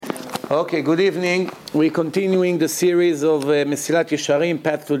Okay, good evening. We're continuing the series of Mesilat Yesharim,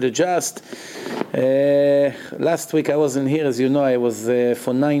 Path to the Just. Last week I wasn't here, as you know. I was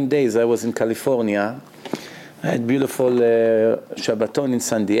for 9 days. I was in California. I had beautiful Shabbaton in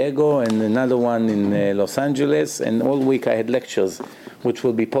San Diego and another one in Los Angeles. And all week I had lectures, which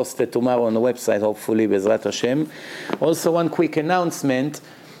will be posted tomorrow on the website, hopefully, Bezrat Hashem. Also, one quick announcement.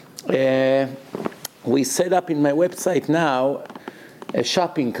 We set up in my website now a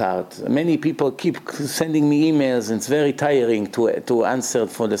shopping cart. Many people keep sending me emails, and it's very tiring to answer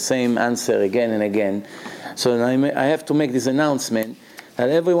for the same answer again and again. So I have to make this announcement that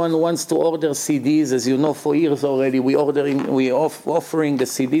everyone who wants to order CDs, as you know, for years already, we offering the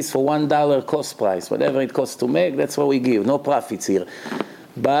CDs for $1 cost price. Whatever it costs to make, that's what we give. No profits here.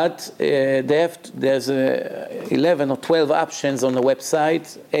 But there's 11 or 12 options on the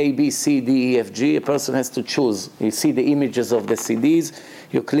website, A, B, C, D, E, F, G. A person has to choose. You see the images of the CDs.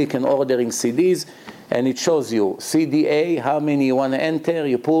 You click on ordering CDs, and it shows you CD A, how many you want to enter.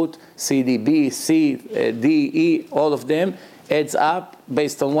 You put CD B, C, D, E, all of them. Adds up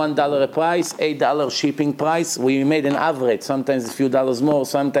based on $1 a price, $8 shipping price. We made an average, sometimes a few dollars more,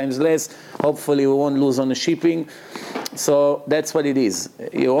 sometimes less. Hopefully we won't lose on the shipping. So that's what it is.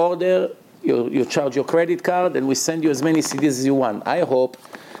 You order, you charge your credit card, and we send you as many CDs as you want. I hope,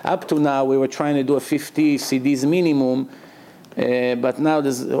 up to now we were trying to do a 50 CDs minimum, but now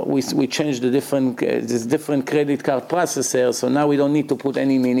we changed this different credit card processor, so now we don't need to put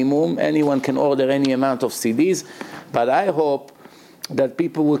any minimum. Anyone can order any amount of CDs, but I hope that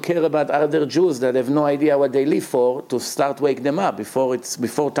people will care about other Jews that have no idea what they live for, to start wake them up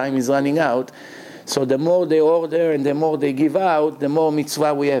before time is running out. So the more they order and the more they give out, the more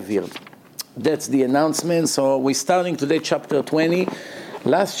mitzvah we have here. That's the announcement. So we're starting today chapter 20.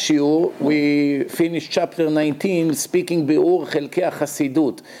 Last shiur we finished chapter 19, speaking Bi'ur Chelkei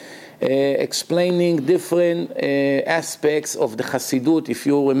HaChasidut, explaining different aspects of the Chassidut. If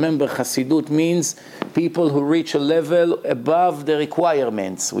you remember, Chassidut means people who reach a level above the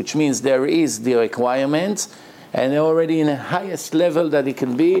requirements, which means there is the requirements, and they're already in the highest level that it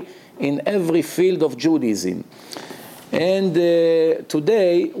can be in every field of Judaism. And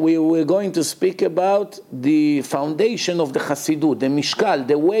today we're going to speak about the foundation of the Chassidut, the Mishkal,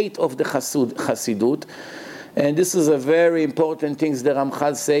 the weight of the Chassidut. And this is a very important thing the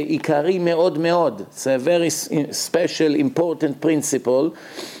Ramchal say, Ikari me'od me'od. It's a very special, important principle.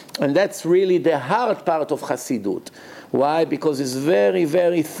 And that's really the hard part of Chassidut. Why? Because it's very,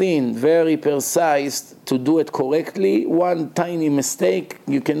 very thin, very precise to do it correctly. One tiny mistake,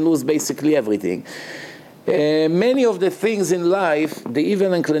 you can lose basically everything. Many of the things in life, the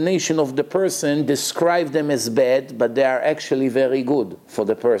evil inclination of the person, describe them as bad, but they are actually very good for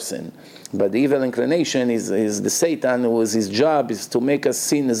the person. But the evil inclination is the Satan, his job is to make us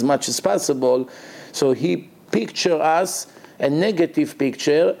sin as much as possible. So he picture us a negative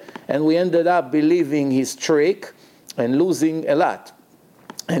picture, and we ended up believing his trick and losing a lot.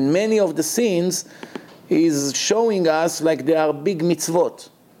 And many of the sins is showing us like they are big mitzvot.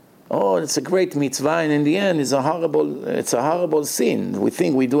 Oh, it's a great mitzvah, and in the end it's a horrible sin. We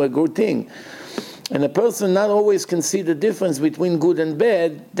think we do a good thing. And a person not always can see the difference between good and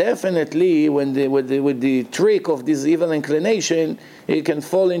bad. Definitely, with the trick of this evil inclination, he can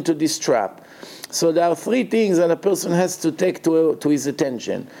fall into this trap. So there are 3 things that a person has to take to his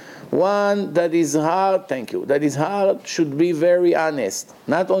attention. One, that is hard, that is hard should be very honest,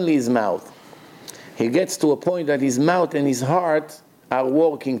 not only his mouth. He gets to a point that his mouth and his heart are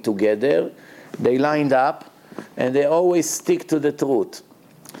working together, they lined up, and they always stick to the truth.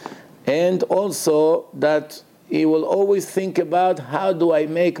 And also that he will always think about, how do I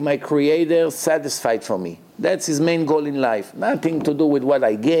make my Creator satisfied for me? That's his main goal in life. Nothing to do with what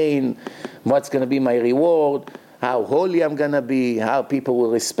I gain, what's going to be my reward, how holy I'm going to be, how people will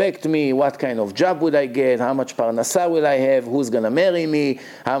respect me, what kind of job would I get, how much parnasah will I have, who's going to marry me,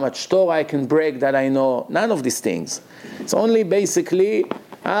 how much Torah I can break that I know. None of these things. It's only basically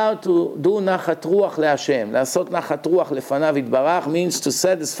how to do nachat ruach leHashem. Lasot nachat ruach lefanav yitbarach means to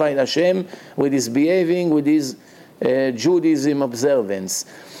satisfy Hashem with his behaving, with his Judaism observance,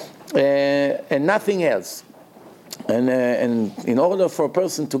 and nothing else. And in order for a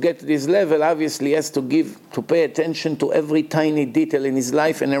person to get to this level, obviously he has to pay attention to every tiny detail in his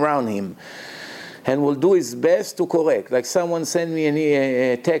life and around him, and will do his best to correct. Like someone sent me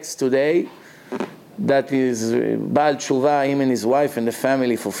a text today that is Baal Tshuva, him and his wife and the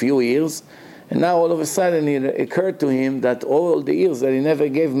family for a few years, and now all of a sudden it occurred to him that all the years that he never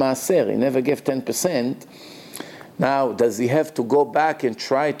gave maaser, he never gave 10%. Now, does he have to go back and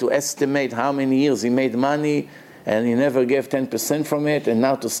try to estimate how many years he made money and he never gave 10% from it, and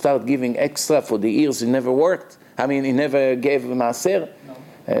now to start giving extra for the years he never worked? I mean, he never gave maaser?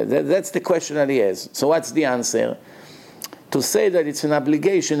 No. That's the question that he has. So what's the answer? To say that it's an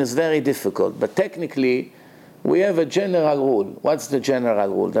obligation is very difficult, but technically we have a general rule. What's the general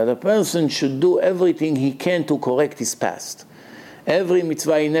rule? That a person should do everything he can to correct his past. Every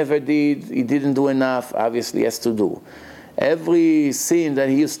mitzvah he never did, he didn't do enough, obviously he has to do. Every sin that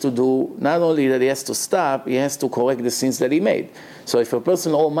he used to do, not only that he has to stop, he has to correct the sins that he made. So if a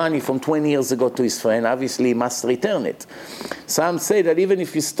person owes money from 20 years ago to his friend, obviously he must return it. Some say that even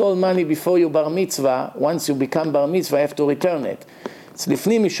if you stole money before you bar mitzvah, once you become bar mitzvah, you have to return it. It's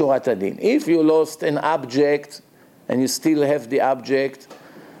lifnim mishurat adin. If you lost an object and you still have the object,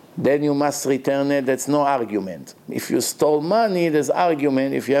 then you must return it. That's no argument. If you stole money, there's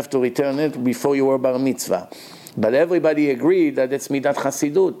argument if you have to return it before you were bar mitzvah. But everybody agreed that it's midat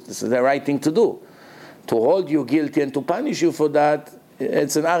chasidut. This is the right thing to do. To hold you guilty and to punish you for that,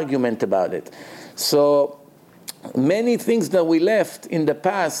 it's an argument about it. So many things that we left in the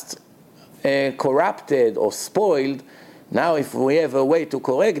past corrupted or spoiled, now if we have a way to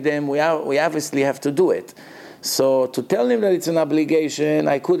correct them, we obviously have to do it. So to tell him that it's an obligation,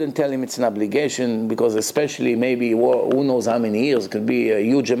 I couldn't tell him it's an obligation, because especially maybe who knows how many years, it could be a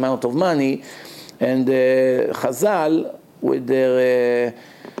huge amount of money. And Chazal, with their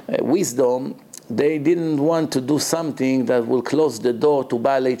wisdom, they didn't want to do something that will close the door to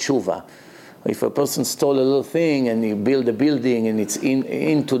Baalei Tshuva. If a person stole a little thing and he built a building and it's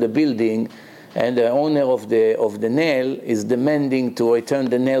into the building, and the owner of the nail is demanding to return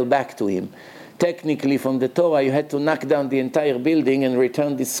the nail back to him. Technically, from the Torah, you had to knock down the entire building and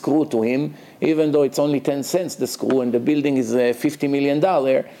return this screw to him, even though it's only 10 cents the screw and the building is $50 million.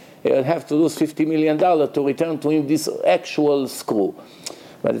 You'll have to lose $50 million to return to him this actual screw.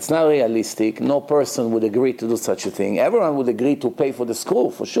 But it's not realistic. No person would agree to do such a thing. Everyone would agree to pay for the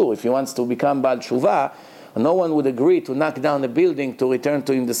screw, for sure. If he wants to become Baal Tshuva, no one would agree to knock down a building to return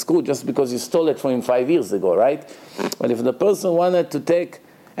to him the screw just because you stole it from him 5 years ago, right? But if the person wanted to take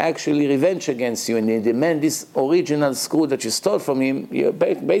actually revenge against you and they demand this original screw that you stole from him, you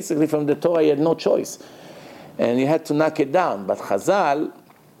basically from the Torah you had no choice. And you had to knock it down. But Chazal,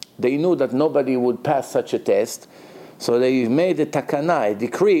 they knew that nobody would pass such a test, so they made a takana, a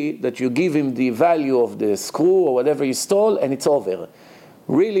decree, that you give him the value of the screw or whatever you stole, and it's over.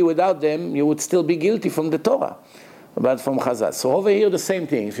 Really, without them, you would still be guilty from the Torah, but from Chazal. So over here, the same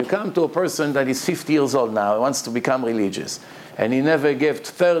thing. If you come to a person that is 50 years old now, and wants to become religious, and he never gave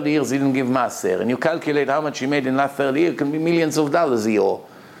 30 years, he didn't give maaser, and you calculate how much he made in the last 30 years, it can be millions of dollars he owe.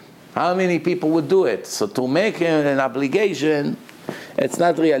 How many people would do it? So to make an obligation, it's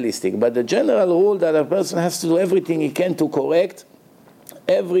not realistic. But the general rule that a person has to do everything he can to correct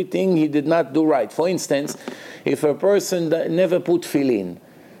everything he did not do right. For instance, if a person never put tefillin,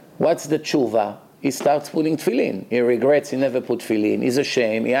 what's the tshuva? He starts putting tefillin. He regrets he never put tefillin. He's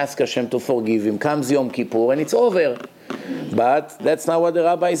ashamed. He asks Hashem to forgive him. Comes Yom Kippur and it's over. But that's not what the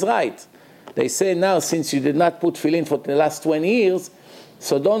rabbis write. They say now, since you did not put tefillin for the last 20 years,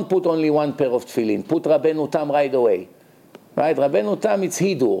 so don't put only one pair of tefillin. Put Rabbeinu Tam right away. Right? Rabbeinu Tam, it's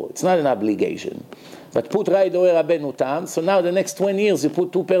hidur. It's not an obligation. But put right away Rabbeinu Tam. So now the next 20 years you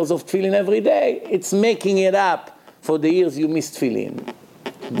put 2 pairs of tefillin every day. It's making it up for the years you missed tefillin.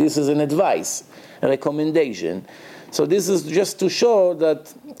 This is an advice, a recommendation. So this is just to show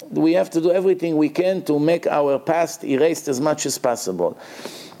that we have to do everything we can to make our past erased as much as possible.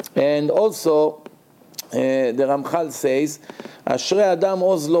 And also, the Ramchal says, Ashrei Adam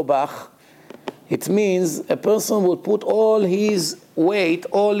Oz Lo Bach. It means a person will put all his weight,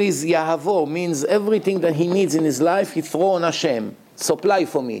 all his yahavo, means everything that he needs in his life, he throw on Hashem. Supply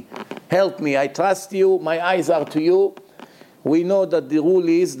for me. Help me. I trust you. My eyes are to you. We know that the rule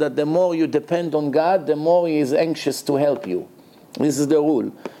is that the more you depend on God, the more He is anxious to help you. This is the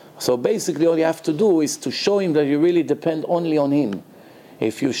rule. So basically all you have to do is to show Him that you really depend only on Him.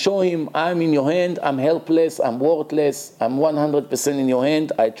 If you show Him, I'm in your hand, I'm helpless, I'm worthless, I'm 100% in your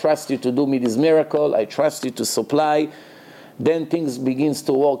hand, I trust you to do me this miracle, I trust you to supply, then things begins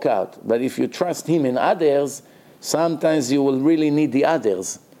to work out. But if you trust Him in others, sometimes you will really need the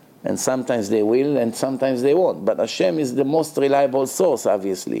others. And sometimes they will, and sometimes they won't. But Hashem is the most reliable source,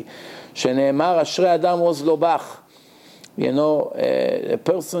 obviously. Shene'emar Ashrei Adam Oz Lo Bach. You know, a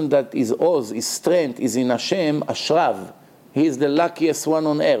person that is Oz, his strength is in Hashem, Ashrav. He is the luckiest one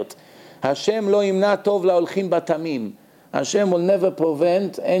on earth. Hashem lo imna tov la'olchim batamim. Hashem will never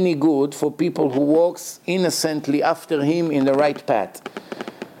prevent any good for people who walks innocently after Him in the right path.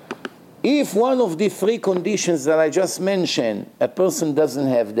 If one of the three conditions that I just mentioned, a person doesn't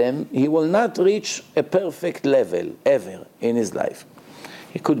have them, he will not reach a perfect level ever in his life.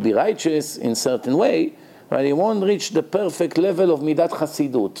 He could be righteous in certain way, but he won't reach the perfect level of Midat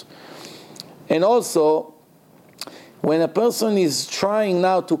Chasidut. And also, when a person is trying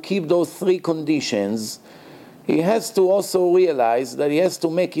now to keep those three conditions, he has to also realize that he has to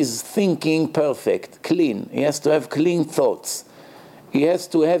make his thinking perfect, clean. He has to have clean thoughts. He has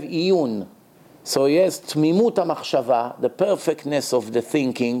to have iyun. So he has tmimut hamachshava, the perfectness of the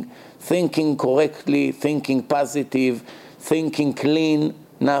thinking correctly, thinking positive, thinking clean,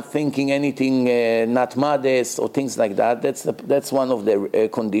 not thinking anything not modest or things like that. That's one of the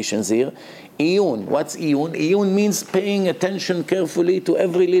conditions here. Iyun. What's iyun? Iyun means paying attention carefully to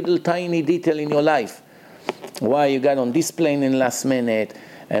every little tiny detail in your life. Why you got on this plane in last minute,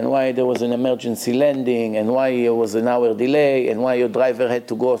 and why there was an emergency landing, and why there was an hour delay, and why your driver had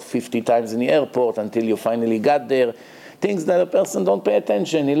to go 50 times in the airport until you finally got there. Things that a person don't pay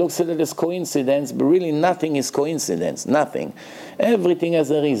attention. He looks at it as coincidence, but really nothing is coincidence, nothing. Everything has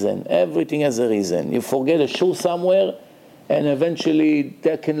a reason, everything has a reason. You forget a shoe somewhere, and eventually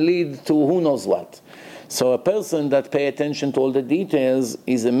that can lead to who knows what. So a person that pay attention to all the details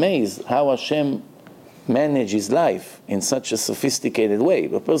is amazed how Hashem manage his life in such a sophisticated way.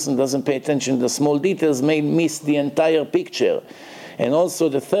 If a person doesn't pay attention to the small details, may miss the entire picture. And also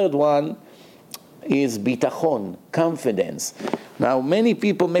the third one is bitachon, confidence. Now, many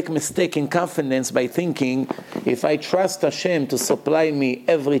people make mistake in confidence by thinking, if I trust Hashem to supply me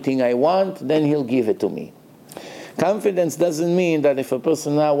everything I want, then He'll give it to me. Confidence doesn't mean that if a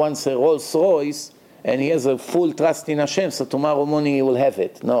person now wants a Rolls Royce and he has a full trust in Hashem, so tomorrow morning he will have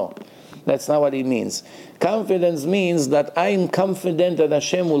it. No. That's not what it means. Confidence means that I am confident that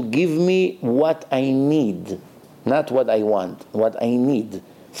Hashem will give me what I need, not what I want, what I need,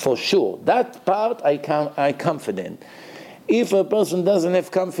 for sure. That part I confident. If a person doesn't have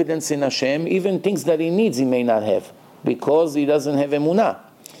confidence in Hashem, even things that he needs he may not have, because he doesn't have emunah.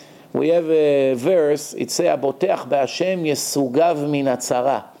 We have a verse, it says, Aboteach be'Hashem yesugav min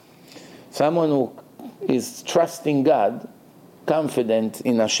hatzara. Someone who is trusting God, confident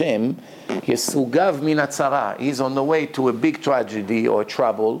in Hashem, yesugav min hatzara. He's on the way to a big tragedy or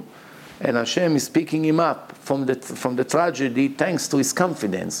trouble, and Hashem is picking him up from the tragedy thanks to his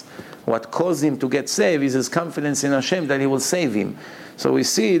confidence. What caused him to get saved is his confidence in Hashem that He will save him. So we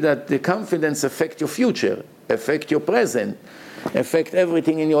see that the confidence affects your future, affect your present, affect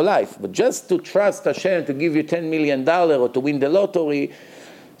everything in your life. But just to trust Hashem to give you $10 million or to win the lottery,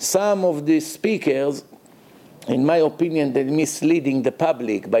 some of the speakers, in my opinion, they're misleading the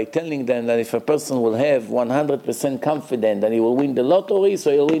public by telling them that if a person will have 100% confidence that he will win the lottery,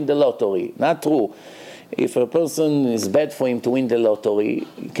 so he'll win the lottery. Not true. If a person is bad for him to win the lottery,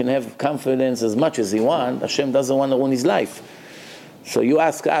 he can have confidence as much as he wants. Hashem doesn't want to ruin his life. So you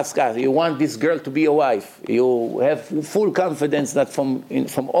ask, you want this girl to be your wife. You have full confidence that from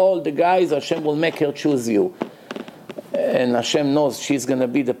all the guys, Hashem will make her choose you. And Hashem knows she's going to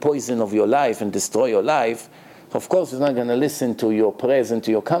be the poison of your life and destroy your life. Of course, He's not going to listen to your prayers and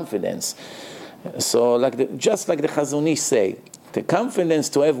to your confidence. So just like the Chazon Ish say, the confidence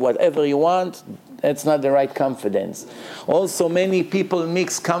to have whatever you want, that's not the right confidence. Also, many people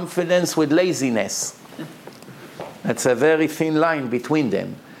mix confidence with laziness. That's a very thin line between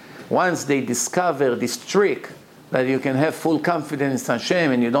them. Once they discover this trick that you can have full confidence in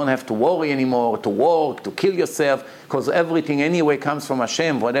Hashem and you don't have to worry anymore, to work, to kill yourself, because everything anyway comes from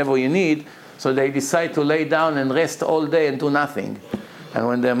Hashem, whatever you need, so they decide to lay down and rest all day and do nothing. And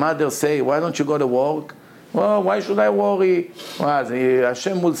when their mothers say, why don't you go to work? Well, why should I worry? Well,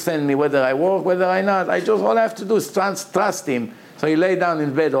 Hashem will send me whether I work, whether I not. All I have to do is trust Him. So he lay down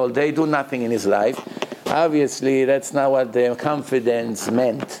in bed all day, do nothing in his life. Obviously, that's not what the confidence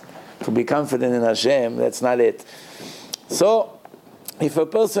meant. To be confident in Hashem, that's not it. So, if a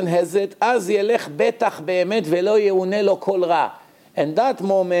person has it, אז ילך בטח באמת ולא יאונה לו כל רע. And that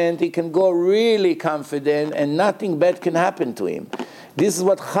moment, he can go really confident and nothing bad can happen to him. This is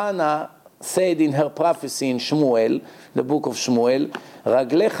what Hannah said in her prophecy in Shmuel, the book of Shmuel.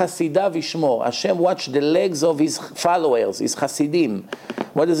 Ragle chasidav yishmor. Hashem watched the legs of His followers, His chasidim.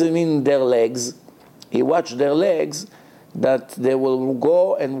 What does it mean, their legs? He watched their legs, that they will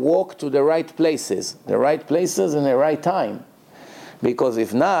go and walk to the right places in the right time. Because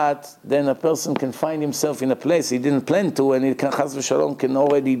if not, then a person can find himself in a place he didn't plan to, and he can, chas v'shalom, can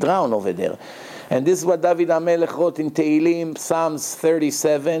already drown over there. And this is what David HaMelech wrote in Tehillim, Psalms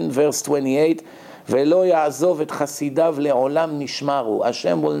 37, verse 28, Ve'lo ya'azov et chasidav le'olam nishmaru.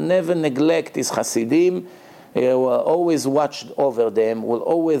 Hashem will never neglect His chasidim, He will always watch over them, will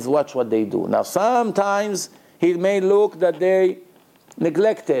always watch what they do. Now, sometimes he may look that they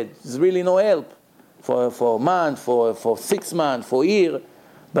neglected. There's really no help for a month, for 6 months, for a year.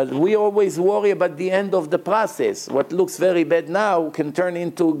 But we always worry about the end of the process. What looks very bad now can turn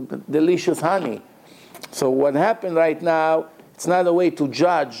into delicious honey. So what happened right now, it's not a way to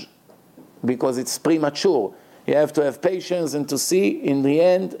judge because it's premature. You have to have patience and to see, in the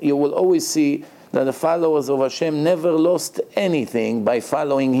end, you will always see that the followers of Hashem never lost anything by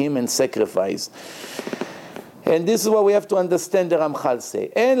following Him and sacrifice. And this is what we have to understand the Ramchal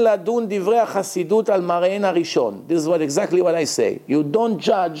say. En ladun divrei hasidut al marein harishon. This is exactly what I say. You don't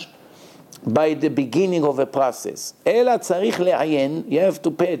judge by the beginning of a process. Ela tzarich le'ayen, you have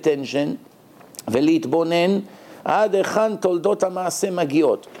to pay attention, ולהתבונן עד היכן תולדות המעשה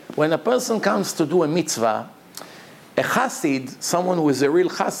מגיעות. When a person comes to do a mitzvah, a chassid, someone who is a real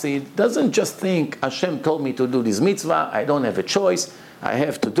chassid, doesn't just think, Hashem told me to do this mitzvah, I don't have a choice, I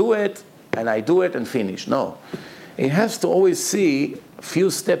have to do it, and I do it and finish. No. He has to always see a few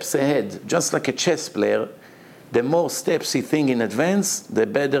steps ahead. Just like a chess player, the more steps he thinks in advance, the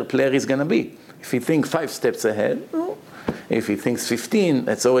better player he's going to be. If he thinks 5 steps ahead, no. If he thinks 15,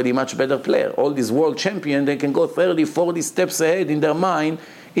 that's already a much better player. All these world champions, they can go 30, 40 steps ahead in their mind.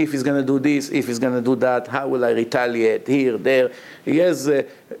 If he's going to do this, if he's going to do that, how will I retaliate here, there? He has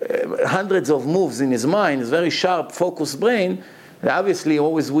hundreds of moves in his mind. He's very sharp, focused brain. Obviously,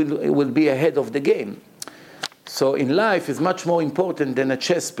 always will be ahead of the game. So in life, it's much more important than a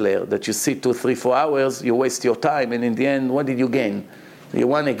chess player that you sit 2, 3, 4 hours, you waste your time, and in the end, what did you gain? You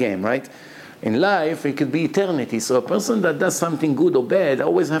won a game, right? In life, it could be eternity. So a person that does something good or bad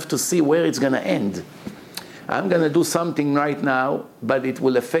always have to see where it's going to end. I'm going to do something right now, but it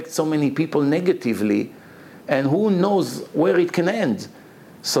will affect so many people negatively, and who knows where it can end.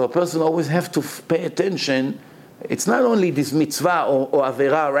 So a person always have to pay attention. It's not only this mitzvah or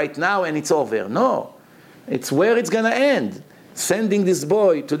avera right now and it's over. No, it's where it's going to end. Sending this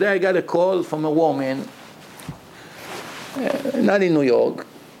boy. Today I got a call from a woman, not in New York,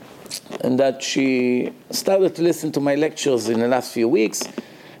 and that she started to listen to my lectures in the last few weeks,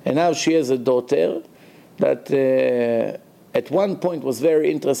 and now she has a daughter that at one point was very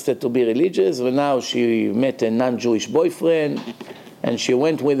interested to be religious, but now she met a non-Jewish boyfriend, and she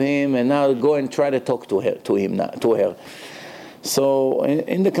went with him, and now go and try to talk to her. So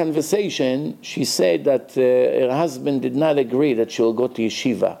in the conversation, she said that her husband did not agree that she will go to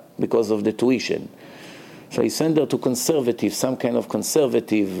yeshiva because of the tuition. So he sent her to some kind of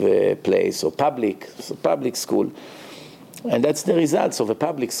conservative place or public school. And that's the results of a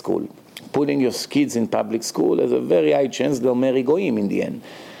public school. Putting your kids in public school has a very high chance they'll marry goyim in the end.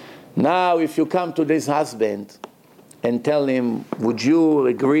 Now, if you come to this husband and tell him, would you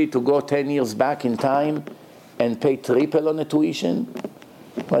agree to go 10 years back in time and pay triple on the tuition?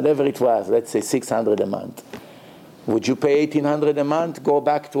 Whatever it was, let's say $600 a month. Would you pay $1,800 a month, go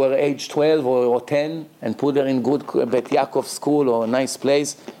back to her age 12 or 10 and put her in good Bet Yaakov school or a nice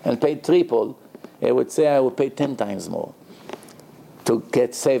place and pay triple? They would say, I would pay 10 times more to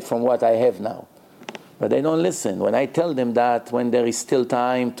get saved from what I have now. But they don't listen. When I tell them that, when there is still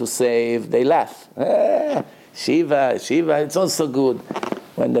time to save, they laugh. Shiva, it's also good.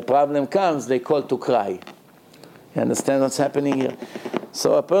 When the problem comes, they call to cry. You understand what's happening here?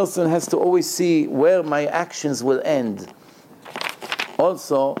 So a person has to always see where my actions will end.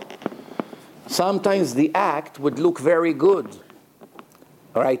 Also, sometimes the act would look very good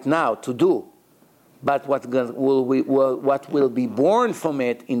right now to do, but what will be born from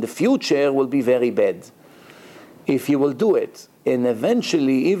it in the future will be very bad. If he will do it, and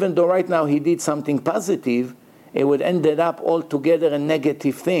eventually, even though right now he did something positive, it would end up altogether a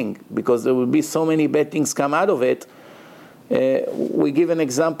negative thing, because there will be so many bad things come out of it. We give an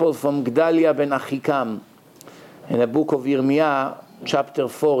example from Gedalia ben Achikam in the book of Yirmiyah, chapter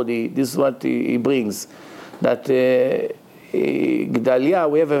 40. This is what he brings. That Gedalia,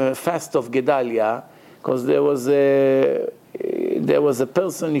 we have a fast of Gedalia, because there was a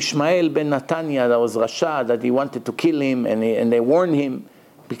person, Ishmael ben Natanya, that was Rasha, that he wanted to kill him, and they warned him,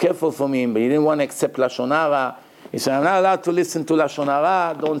 be careful from him, but he didn't want to accept Lashon Hara. He said, I'm not allowed to listen to Lashon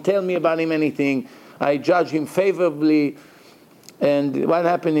Hara, don't tell me about him anything, I judge him favorably. And what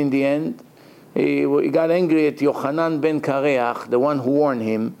happened in the end? He got angry at Yochanan ben Kareach, the one who warned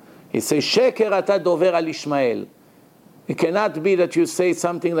him. He says, Sheker ata dover al Ishmael. It cannot be that you say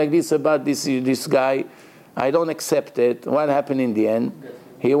something like this about this guy. I don't accept it. What happened in the end?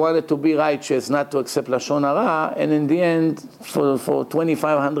 He wanted to be righteous, not to accept Lashon Hara, and in the end, for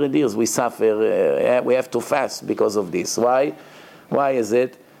 2,500 years we suffer. We have to fast because of this. Why? Why is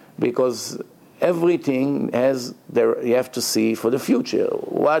it? Because everything you have to see for the future.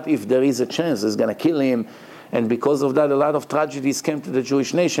 What if there is a chance it's going to kill him? And because of that, a lot of tragedies came to the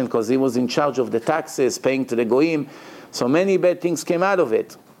Jewish nation because he was in charge of the taxes, paying to the Goyim. So many bad things came out of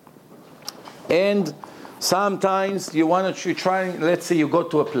it. And sometimes you want to try, let's say you go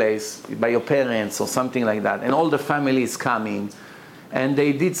to a place by your parents or something like that, and all the family is coming, and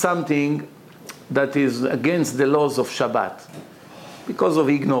they did something that is against the laws of Shabbat. Because of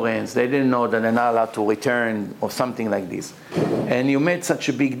ignorance, they didn't know that they're not allowed to return or something like this. And you made such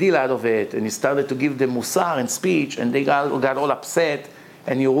a big deal out of it, and you started to give them musar and speech, and they got all upset,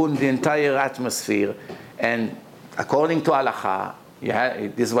 and you ruined the entire atmosphere. And according to halacha,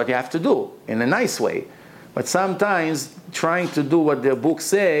 this is what you have to do, in a nice way. But sometimes trying to do what their books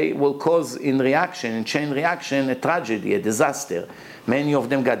say will cause in chain reaction, a tragedy, a disaster. Many of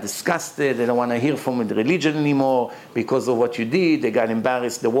them got disgusted, they don't want to hear from the religion anymore because of what you did. They got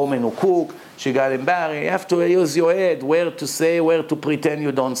embarrassed. The woman who cooked, she got embarrassed. You have to use your head, where to say, where to pretend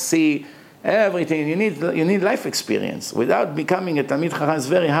you don't see, everything. You need life experience. Without becoming a Talmid Chacham, it's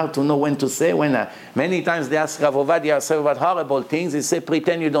very hard to know when to say, when not. Many times they ask Rav Ovadia about horrible things, he say,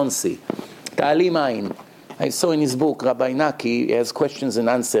 pretend you don't see. Ta'alim ayin. I saw in his book, Rabbi Naki, he has questions and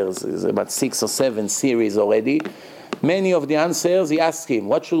answers. It's about 6 or 7 series already. Many of the answers, he asked him,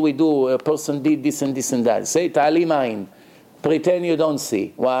 what should we do? A person did this and this and that. Say, ta'alim ayin. Pretend you don't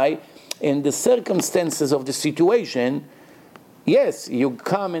see. Why? In the circumstances of the situation, yes, you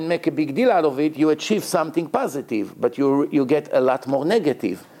come and make a big deal out of it, you achieve something positive, but you get a lot more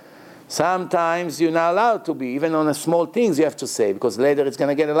negative. Sometimes you're not allowed to be, even on the small things you have to say, because later it's going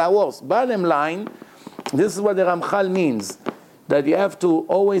to get a lot worse. Bottom line, this is what the Ramchal means, that you have to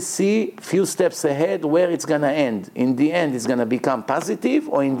always see a few steps ahead where it's going to end. In the end, it's going to become positive,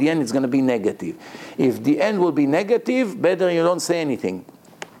 or in the end, it's going to be negative. If the end will be negative, better you don't say anything.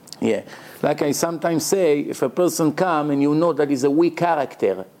 Yeah. Like I sometimes say, if a person comes and you know that he's a weak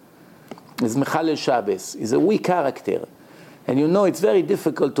character, he's Mechalel Shabbos, he's a weak character, and you know it's very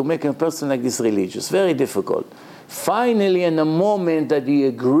difficult to make a person like this religious, very difficult. Finally, in a moment that he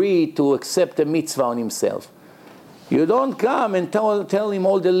agreed to accept a mitzvah on himself, you don't come and tell him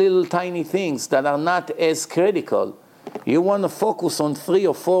all the little tiny things that are not as critical. You want to focus on 3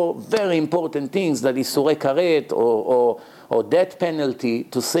 or 4 very important things, that is Surei Karet or death penalty,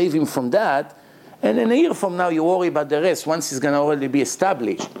 to save him from that. And in a year from now, you worry about the rest once he's going to already be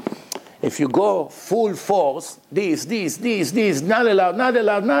established. If you go full force, this, not allowed.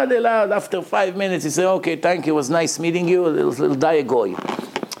 After 5 minutes, you say, okay, thank you, it was nice meeting you, it'll die a goy.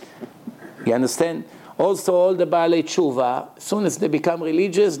 You understand? Also, all the Baalei Tshuva, as soon as they become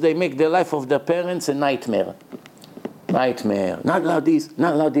religious, they make the life of their parents a nightmare. Not allowed this,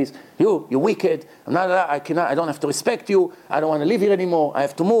 not allowed this. You're wicked. I'm not allowed, I don't have to respect you. I don't want to live here anymore. I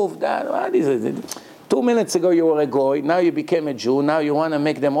have to move. 2 minutes ago you were a goy, now you became a Jew, now you want to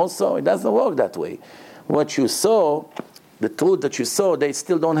make them also? It doesn't work that way. What you saw, the truth that you saw, they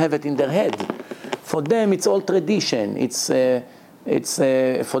still don't have it in their head. For them, it's all tradition.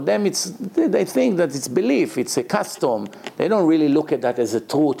 For them, they think that it's belief, it's a custom. They don't really look at that as a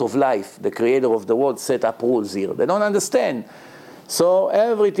truth of life. The creator of the world set up rules here. They don't understand. So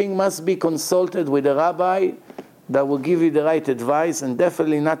everything must be consulted with a rabbi that will give you the right advice, and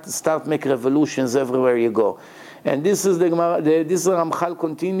definitely not start make revolutions everywhere you go. And this is this Ramchal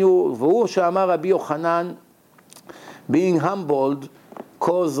continue. V'hu she'amar Rabbi Yochanan, being humbled,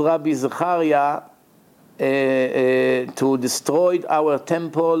 caused Rabbi Zechariah to destroy our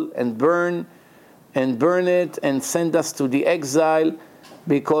temple and burn it and send us to the exile,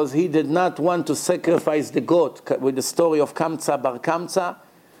 because he did not want to sacrifice the goat. With the story of Kamsa bar Kamsa,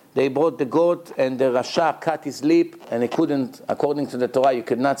 they brought the goat and the Rasha cut his lip, and he couldn't, according to the Torah, you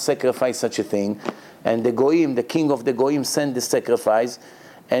could not sacrifice such a thing. And the Goyim, the king of the Goyim, sent the sacrifice,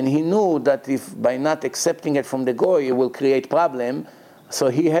 and he knew that if by not accepting it from the Goy, it will create problem. So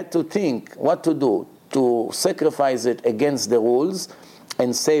he had to think what to do, to sacrifice it against the rules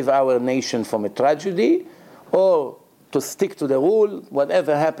and save our nation from a tragedy, or to stick to the rule.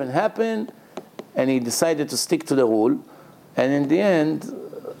 Whatever happened, and he decided to stick to the rule. And in the end,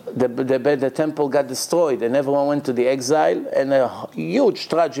 the temple got destroyed, and everyone went to the exile, and a huge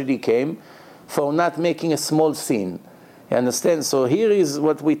tragedy came for not making a small sin. You understand? So here is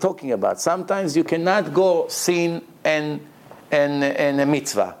what we're talking about. Sometimes you cannot go sin and a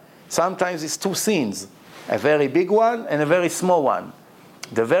mitzvah. Sometimes it's 2 sins, a very big one and a very small one.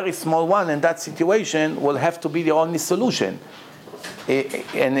 The very small one in that situation will have to be the only solution.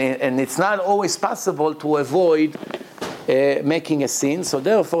 And it's not always possible to avoid making a sin, so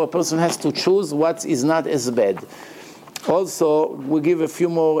therefore a person has to choose what is not as bad. Also, we'll give a few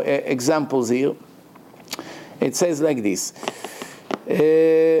more examples here. It says like this.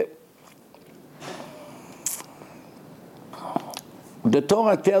 The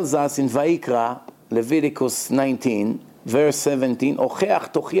Torah tells us in Vayikra, Leviticus 19, verse 17,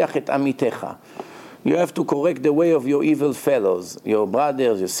 Ocheach tochiach et amitecha. You have to correct the way of your evil fellows, your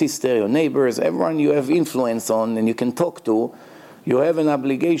brothers, your sister, your neighbors, everyone you have influence on and you can talk to. You have an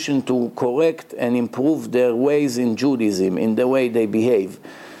obligation to correct and improve their ways in Judaism, in the way they behave.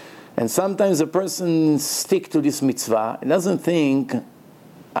 And sometimes a person stick to this mitzvah and doesn't think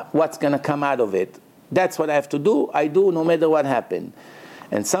what's going to come out of it. That's what I have to do. I do no matter what happened.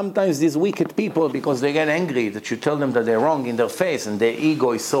 And sometimes these wicked people, because they get angry that you tell them that they're wrong in their face and their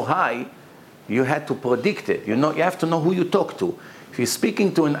ego is so high, you had to predict it. You have to know who you talk to. If you're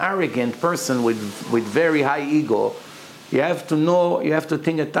speaking to an arrogant person with very high ego, you have to know, you have to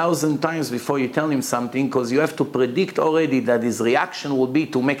think 1,000 times before you tell him something, because you have to predict already that his reaction will be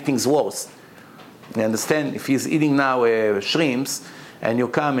to make things worse. You understand? If he's eating now shrimps, and you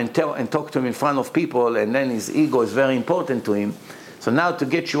come and talk to him in front of people, and then his ego is very important to him. So now to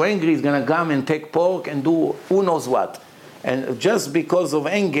get you angry, he's going to come and take pork and do who knows what. And just because of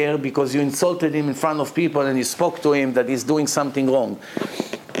anger, because you insulted him in front of people and you spoke to him that he's doing something wrong.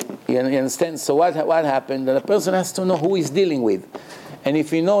 You understand? So what happened? The person has to know who he's dealing with. And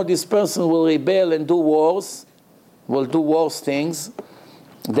if you know this person will rebel and do worse things,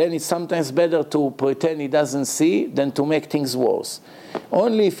 then it's sometimes better to pretend he doesn't see than to make things worse.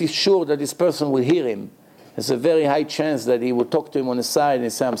 Only if he's sure that this person will hear him. There's a very high chance that he will talk to him on the side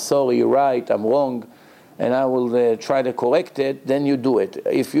and say, I'm sorry, you're right, I'm wrong, and I will try to correct it, then you do it.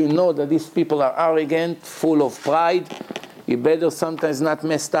 If you know that these people are arrogant, full of pride, you better sometimes not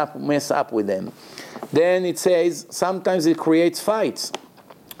mess up with them. Then it says, sometimes it creates fights.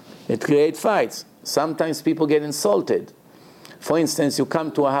 Sometimes people get insulted. For instance, you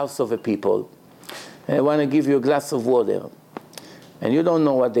come to a house of a people, and they want to give you a glass of water, and you don't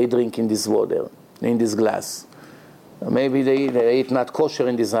know what they drink in this water, in this glass. Maybe they eat not kosher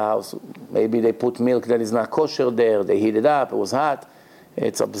in this house. Maybe they put milk that is not kosher there. They heat it up. It was hot.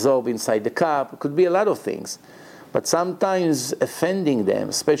 It's absorbed inside the cup. It could be a lot of things. But sometimes offending them,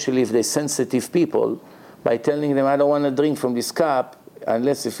 especially if they're sensitive people, by telling them, I don't want to drink from this cup,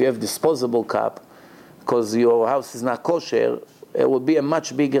 unless if you have disposable cup, because your house is not kosher, it would be a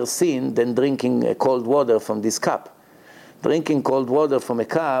much bigger sin than drinking cold water from this cup. Drinking cold water from a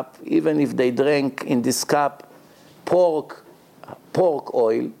cup, even if they drank in this cup pork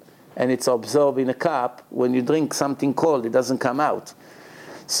oil, and it's absorbed in a cup, when you drink something cold, it doesn't come out.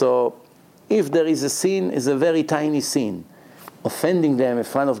 So if there is a sin, it's a very tiny sin. Offending them in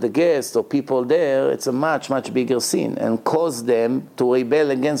front of the guests or people there, it's a much, much bigger sin, and cause them to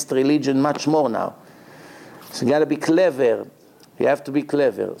rebel against religion much more now. So you got to be clever. You have to be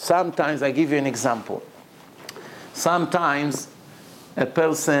clever. Sometimes, I give you an example. Sometimes a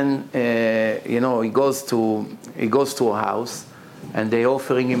person, he goes to a house and they're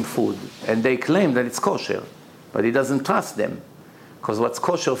offering him food, and they claim that it's kosher, but he doesn't trust them, because what's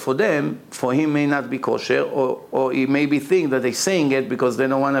kosher for them, for him may not be kosher, or he maybe think that they're saying it because they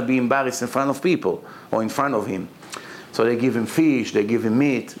don't want to be embarrassed in front of people or in front of him. So they give him fish, they give him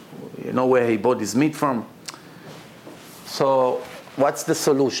meat. You know where he bought his meat from? So what's the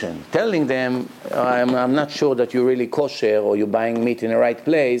solution? Telling them, I'm not sure that you're really kosher or you're buying meat in the right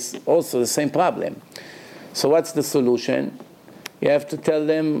place, also the same problem. So what's the solution? You have to tell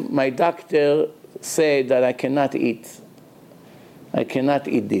them, my doctor said that I cannot eat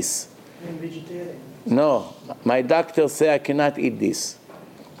this. I'm vegetarian. No, my doctor said I cannot eat this.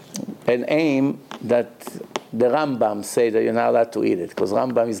 And aim that the Rambam say that you're not allowed to eat it, because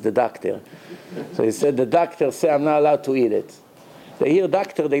Rambam is the doctor. So he said, the doctor said I'm not allowed to eat it. They hear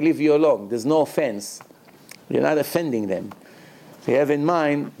doctor, they leave you alone. There's no offense. You're not offending them. So you have in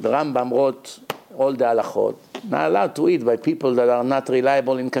mind, the Rambam wrote all the halachot, not allowed to eat by people that are not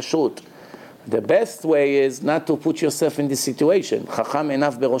reliable in kashrut. The best way is not to put yourself in this situation. Chacham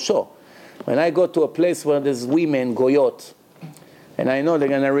enaf berosho. When I go to a place where there's women, goyot, and I know they're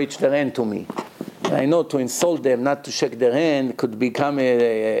going to reach their hand to me, and I know to insult them, not to shake their hand, could become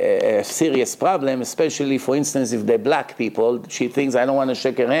a serious problem, especially, for instance, if they're black people. She thinks, I don't want to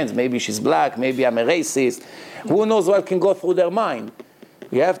shake her hands. Maybe she's black. Maybe I'm a racist. Who knows what can go through their mind?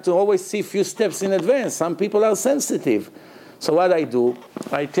 You have to always see a few steps in advance. Some people are sensitive. So what I do,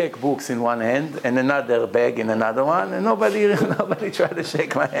 I take books in one hand and another bag in another one, and nobody try to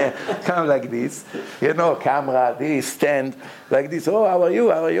shake my hand. Come like this, camera, this, stand like this. Oh, how are you?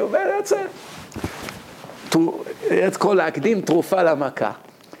 Well, that's it. It's called akdim trufa lamaka.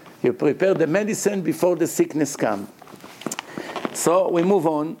 You prepare the medicine before the sickness comes. So we move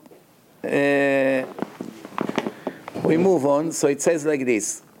on. So it says like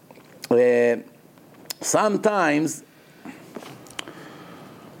this. Sometimes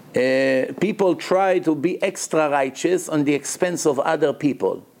people try to be extra righteous on the expense of other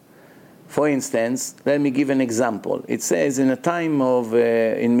people. For instance, let me give an example. It says in a time of,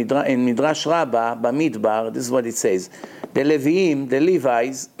 in Midrash Rabbah, Bamidbar, this is what it says. The Leviim, the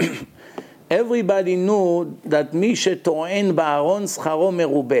Levites, everybody knew that Mi sheto'en ba'aron scharo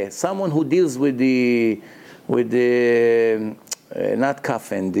merubeh. Someone who deals with the not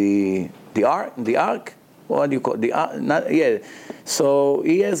coffin, the ark. What do you call it? So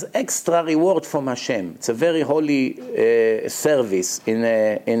he has extra reward from Hashem. It's a very holy service in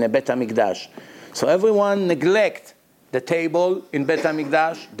a Bet HaMikdash. So everyone neglect the table in Bet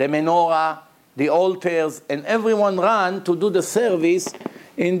HaMikdash, the menorah, the altars, and everyone run to do the service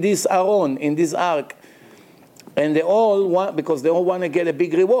in this aron, in this ark. And they all want, because they all want to get a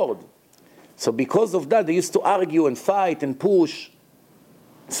big reward. So because of that, they used to argue and fight and push.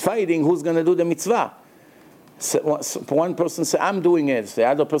 It's fighting who's going to do the mitzvah. So one person said, I'm doing it. The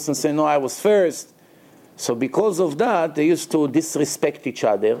other person said, no, I was first. So because of that, they used to disrespect each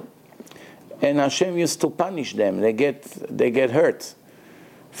other. And Hashem used to punish them. They get hurt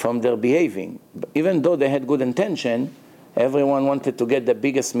from their behaving. Even though they had good intention, everyone wanted to get the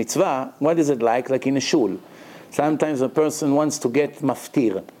biggest mitzvah. What is it like? Like in a shul. Sometimes a person wants to get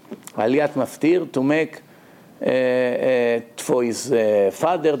maftir, aliyat maftir, to make for his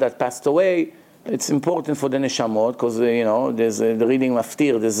father that passed away. It's important for the neshamot, because, there's the reading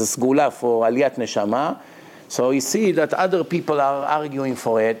maftir, there's a segula for aliyat neshama. So you see that other people are arguing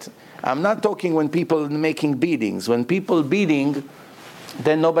for it. I'm not talking when people making biddings. When people bidding,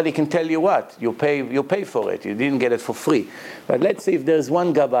 then nobody can tell you what. You pay for it. You didn't get it for free. But let's say if there's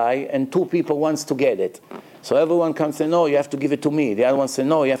one gabbai and two people wants to get it. So everyone comes and say, no, you have to give it to me. The other one says,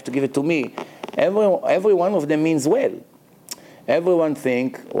 no, you have to give it to me. Every one of them means well. Everyone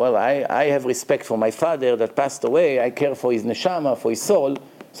think, well, I have respect for my father that passed away. I care for his neshama, for his soul,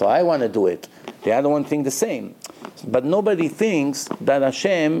 so I want to do it. The other one think the same. But nobody thinks that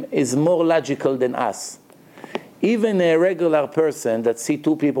Hashem is more logical than us. Even a regular person that see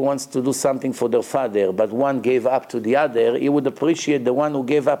two people wants to do something for their father, but one gave up to the other, he would appreciate the one who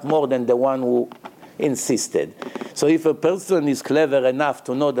gave up more than the one who insisted. So if a person is clever enough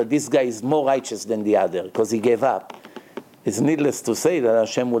to know that this guy is more righteous than the other because he gave up, it's needless to say that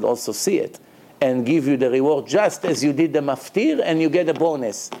Hashem would also see it and give you the reward just as you did the maftir, and you get a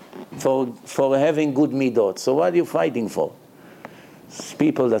bonus for having good midot. So what are you fighting for? It's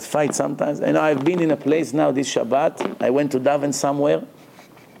people that fight sometimes. And I've been in a place now this Shabbat. I went to daven somewhere,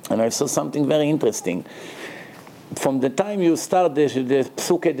 and I saw something very interesting. From the time you start the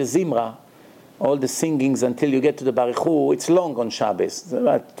Psuke de Zimra, all the singings until you get to the Baruch Hu, it's long on Shabbos, it's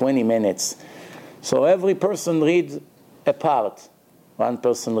about 20 minutes. So every person reads a part. One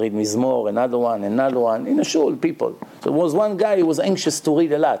person read Mizmor, another one, in a shul, people. So there was one guy who was anxious to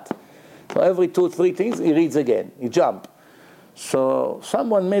read a lot. So every 2-3 things, he reads again, he jumps. So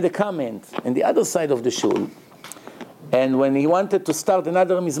someone made a comment on the other side of the shul, and when he wanted to start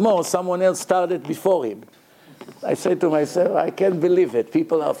another Mizmor, someone else started before him. I said to myself, I can't believe it.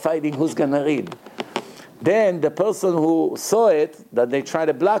 People are fighting who's going to read. Then the person who saw it, that they tried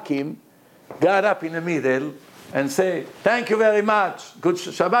to block him, got up in the middle and say, thank you very much, good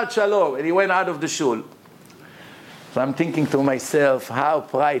Shabbat Shalom, and he went out of the shul. So I'm thinking to myself, how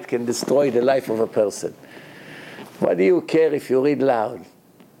pride can destroy the life of a person. What do you care if you read loud?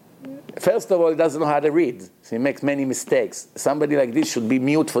 First of all, he doesn't know how to read, so he makes many mistakes. Somebody like this should be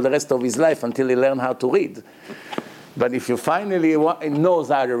mute for the rest of his life until he learns how to read. But if you finally knows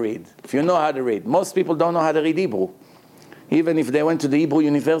how to read, if you know how to read, most people don't know how to read Hebrew. Even if they went to the Hebrew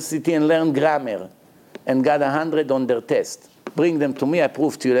University and learned grammar and got 100 on their test, bring them to me, I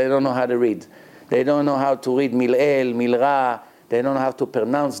prove to you they don't know how to read. They don't know how to read Mil'el, Milra, they don't know how to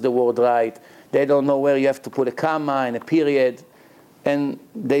pronounce the word right, they don't know where you have to put a comma and a period, and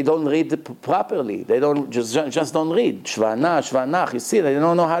they don't read properly. They don't just don't read. Shvanach, you see, they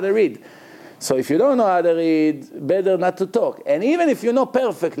don't know how to read. So if you don't know how to read, better not to talk. And even if you know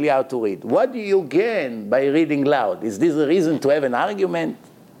perfectly how to read, what do you gain by reading loud? Is this a reason to have an argument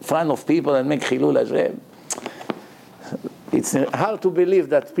in front of people and make Chilul Hashem? It's hard to believe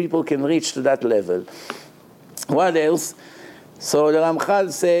that people can reach to that level. What else? So the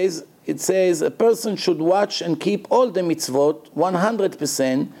Ramchal says, it says, a person should watch and keep all the mitzvot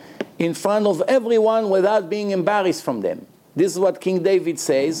 100% in front of everyone without being embarrassed from them. This is what King David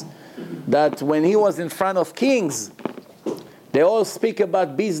says, that when he was in front of kings, they all speak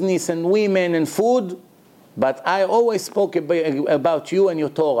about business and women and food, But I always spoke about you and your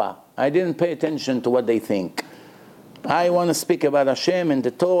Torah. I didn't pay attention to what they think. I want to speak about Hashem and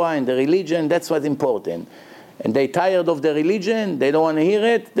the Torah and the religion. That's what's important. And they're tired of the religion. They don't want to hear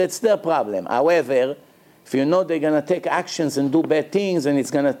it. That's their problem. However, if you know they're going to take actions and do bad things and it's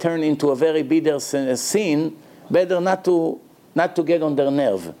going to turn into a very bitter sin, better not to get on their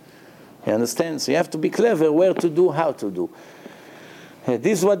nerve. You understand? So you have to be clever where to do, how to do.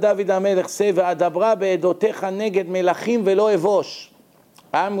 This is what David HaMelech said, "V'adabra be'edotecha neged melachim ve'lo evosh."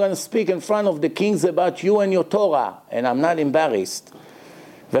 I'm going to speak in front of the kings about you and your Torah, and I'm not embarrassed.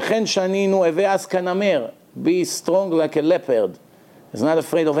 V'chen shaninu eve as kanamer. Be strong like a leopard. He's not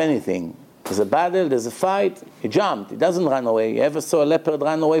afraid of anything. There's a battle, there's a fight, he jumped. He doesn't run away. You ever saw a leopard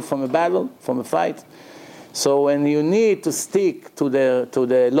run away from a battle, from a fight? So when you need to stick to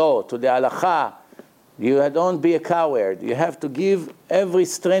the law, to the halacha, you don't be a coward. You have to give every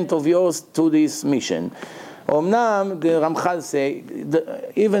strength of yours to this mission. Omnam, the Ramchal say,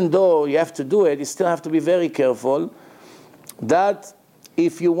 even though you have to do it, you still have to be very careful that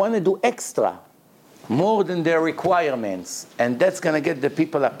if you want to do extra, more than their requirements, and that's going to get the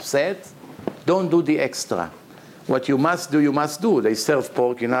people upset, don't do the extra. What you must do, you must do. They serve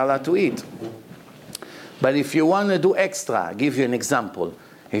pork, you're not allowed to eat. But if you want to do extra, I'll give you an example.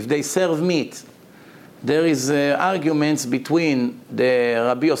 If they serve meat, there is arguments between the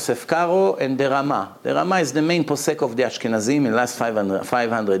Rabbi Yosef Karo and the Rama. The Rama is the main posek of the Ashkenazim in the last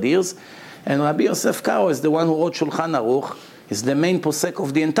 500 years. And Rabbi Yosef Karo is the one who wrote Shulchan Aruch. Is the main posek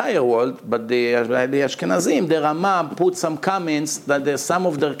of the entire world, but the Ashkenazim, the Rama put some comments that some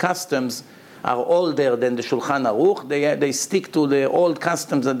of their customs are older than the Shulchan Aruch. They stick to the old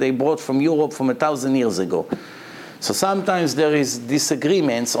customs that they brought from Europe from 1,000 years ago. So sometimes there is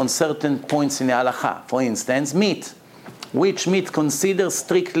disagreements on certain points in the halacha. For instance, meat. Which meat considered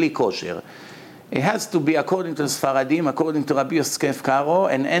strictly kosher? It has to be, according to the Sfaradim, according to Rabbi Yosef Karo,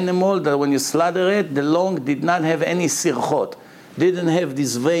 an animal that when you slaughter it, the lung did not have any sirchot. Didn't have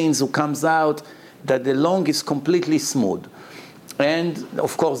these veins who comes out, that the lung is completely smooth. And,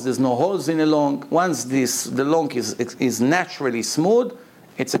 of course, there's no holes in the lung. Once the lung is naturally smooth,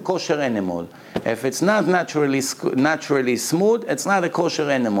 it's a kosher animal. If it's not naturally smooth, it's not a kosher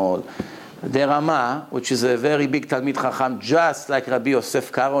animal. The Rama, which is a very big Talmid Chacham, just like Rabbi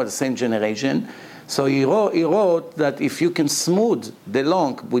Yosef Karo, the same generation, so he wrote that if you can smooth the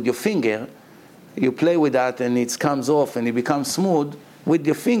lung with your finger, you play with that and it comes off and it becomes smooth, with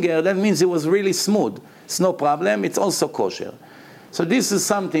your finger, that means it was really smooth. It's no problem, it's also kosher. So this is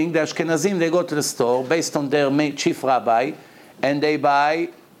something, the Ashkenazim, they go to the store based on their chief rabbi, and they buy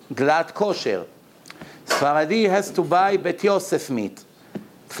glad kosher. Sfaradi has to buy Bet Yosef meat.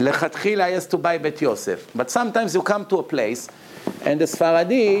 Lechatchila has to buy Bet Yosef. But sometimes you come to a place, and the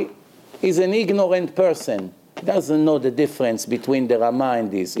Sfaradi is an ignorant person. He doesn't know the difference between the Rama and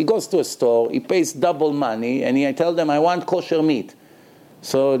this. He goes to a store, he pays double money, and he tells them, I want kosher meat.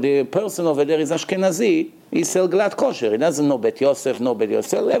 So the person over there is Ashkenazi, he sells glad kosher. He doesn't know Bet Yosef, no Bet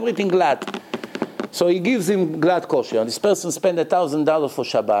Yosef, sell everything glad. So he gives him glad kosher. And this person spent $1,000 for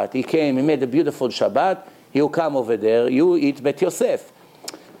Shabbat. He came, he made a beautiful Shabbat. You come over there, you eat Bet Yosef.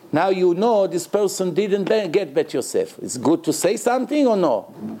 Now you know this person didn't get Bet Yosef. It's good to say something or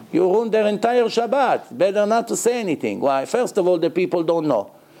no? You ruined their entire Shabbat. Better not to say anything. Why? First of all, the people don't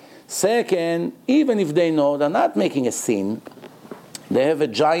know. Second, even if they know, they're not making a sin. They have a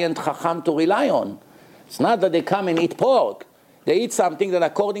giant chacham to rely on. It's not that they come and eat pork. They eat something that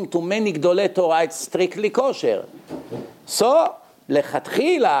according to many Gdolei Torah, it's strictly kosher. So,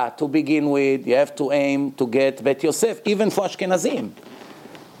 lechatchila, to begin with, you have to aim to get Bet Yosef, even for Ashkenazim.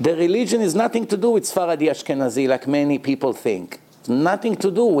 The religion is nothing to do with Sfaradi Ashkenazi, like many people think. It's nothing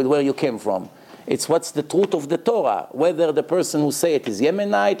to do with where you came from. It's what's the truth of the Torah, whether the person who say it is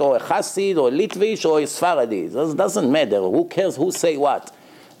Yemenite, or a Chassid, or a Litvish, or a Sfaradi. It doesn't matter. Who cares who say what?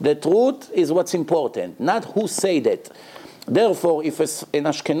 The truth is what's important, not who said it. Therefore, if an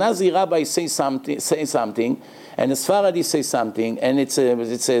Ashkenazi rabbi say something, and a Sfaradi say something, and it's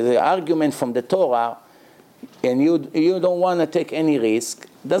an argument from the Torah, and you don't want to take any risk,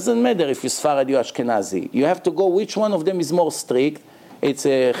 doesn't matter if you're Sfaradi or Ashkenazi. You have to go which one of them is more strict. It's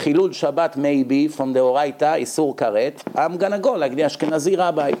a Chilul Shabbat maybe from the Oraita, Isur Karet. I'm going to go like the Ashkenazi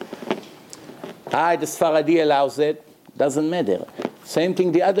rabbi. The Sfaradi allows it. Doesn't matter. Same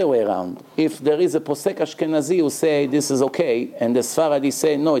thing the other way around. If there is a Posek Ashkenazi who say this is okay, and the Sfaradi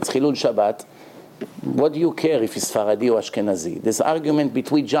say no, it's Chilul Shabbat, what do you care if it's Sfaradi or Ashkenazi? There's argument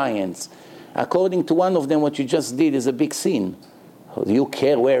between giants. According to one of them, what you just did is a big sin. Do you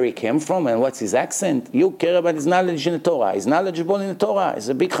care where he came from and what's his accent? You care about his knowledge in the Torah. He's knowledgeable in the Torah. He's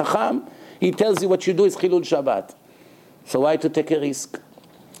a big chacham. He tells you what you do is Chilul Shabbat. So why to take a risk?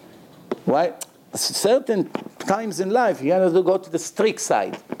 Why? Certain times in life, you have to go to the strict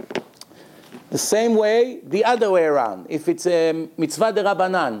side. The same way, the other way around. If it's a mitzvah de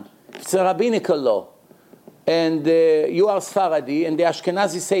Rabbanan, it's a rabbinical law, and you are Sfaradi, and the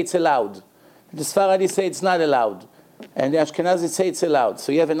Ashkenazi say it's allowed. The Sfaradi say it's not allowed, and the Ashkenazi say it's allowed.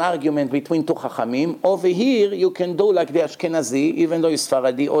 So you have an argument between two Chachamim. Over here, you can do like the Ashkenazi, even though you're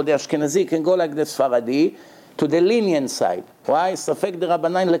Sfaradi, or the Ashkenazi can go like the Sfaradi, to the lenient side. Why? Safek de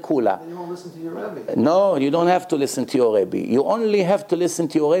Rabbanan lekula. You won't listen to your Rebbe. No, you don't have to listen to your Rebbe. You only have to listen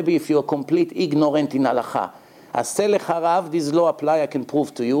to your Rebbe if you're complete ignorant in halacha. Aseh lecha Rav, this law apply, I can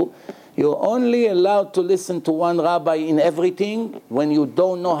prove to you. You're only allowed to listen to one rabbi in everything when you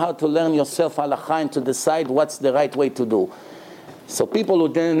don't know how to learn yourself halacha and to decide what's the right way to do. So people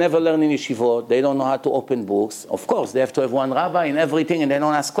who never learn in yeshivot, they don't know how to open books. Of course, they have to have one rabbi in everything and they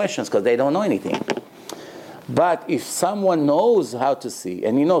don't ask questions because they don't know anything. But if someone knows how to see,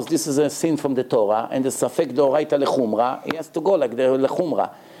 and he knows this is a sin from the Torah, and the Safek Doraita Lechumra, he has to go like the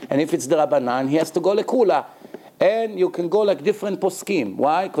Lechumra. And if it's the Rabbanan, he has to go Lekula. And you can go like different poskim.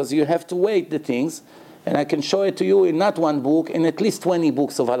 Why? Because you have to weight the things. And I can show it to you in not one book, in at least 20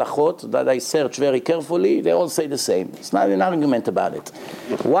 books of halachot that I search very carefully. They all say the same. It's not an argument about it.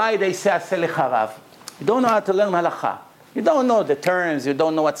 Why they say Aseh lecha Rav? You don't know how to learn halacha. You don't know the terms. You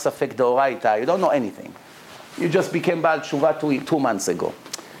don't know what Safek Doraita. You don't know anything. You just became Baal Tshuva 2 months ago.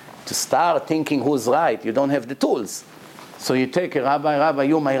 To start thinking who's right, you don't have the tools. So you take a rabbi,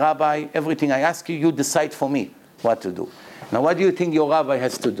 you my rabbi, everything I ask you, you decide for me what to do. Now what do you think your rabbi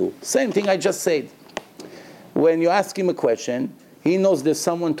has to do? Same thing I just said. When you ask him a question, he knows there's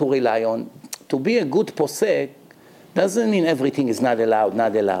someone to rely on. To be a good posek doesn't mean everything is not allowed,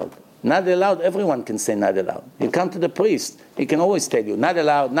 not allowed. Not allowed, everyone can say not allowed. You come to the priest, he can always tell you, not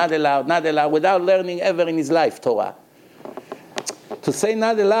allowed, not allowed, not allowed, without learning ever in his life Torah. To say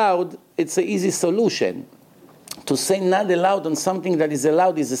not allowed, it's an easy solution. To say not allowed on something that is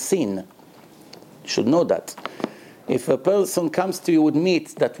allowed is a sin. You should know that. If a person comes to you with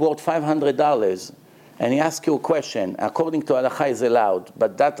meat that's worth $500, and he asks you a question, according to halacha is allowed,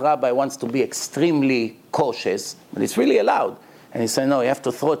 but that rabbi wants to be extremely cautious, but it's really allowed. And he said, no, you have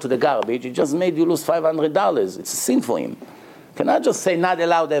to throw it to the garbage. It just made you lose $500. It's a sin for him. You cannot just say not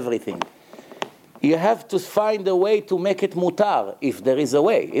allowed everything. You have to find a way to make it mutar, if there is a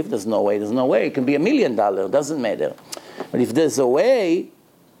way. If there's no way, there's no way. It can be $1 million, doesn't matter. But if there's a way,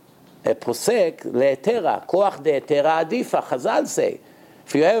 a posek, le'etera, koach de'etera adifa, Chazal say.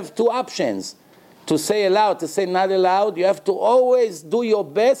 If you have two options, to say allowed, to say not allowed, you have to always do your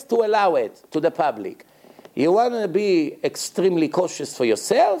best to allow it to the public. You want to be extremely cautious for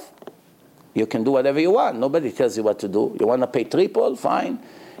yourself, you can do whatever you want. Nobody tells you what to do. You want to pay triple, fine.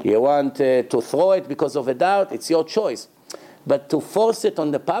 You want to throw it because of a doubt, it's your choice. But to force it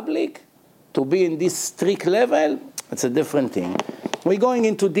on the public, to be in this strict level, it's a different thing. We're going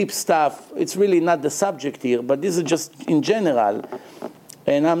into deep stuff. It's really not the subject here, but this is just in general.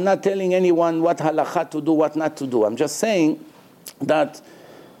 And I'm not telling anyone what halakha to do, what not to do. I'm just saying that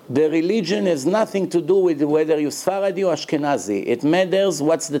the religion has nothing to do with whether you're Sfaradi or Ashkenazi. It matters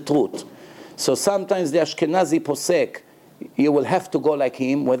what's the truth. So sometimes the Ashkenazi posek, you will have to go like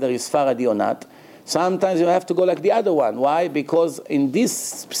him, whether you're Sfaradi or not. Sometimes you have to go like the other one. Why? Because in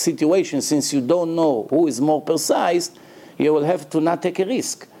this situation, since you don't know who is more precise, you will have to not take a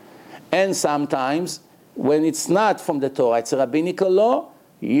risk. And sometimes, when it's not from the Torah, it's a rabbinical law,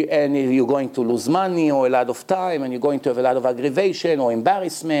 and you're going to lose money or a lot of time, and you're going to have a lot of aggravation or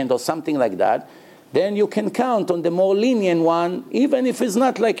embarrassment or something like that, then you can count on the more lenient one, even if it's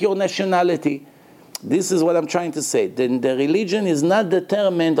not like your nationality. This is what I'm trying to say. Then the religion is not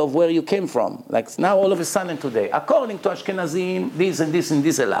determined of where you came from. Like now all of a sudden today, according to Ashkenazim, this and this and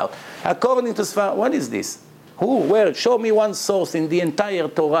this allowed. According to Sfar, what is this? Who? Where? Show me one source in the entire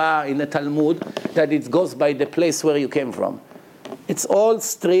Torah, in the Talmud, that it goes by the place where you came from. It's all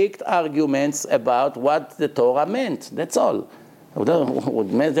strict arguments about what the Torah meant. That's all. It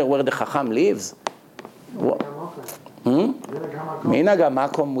doesn't matter where the Chacham lives. Minhag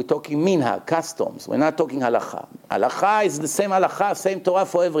HaMakom, we're talking minhag, customs. We're not talking halacha. Halacha is the same halacha, same Torah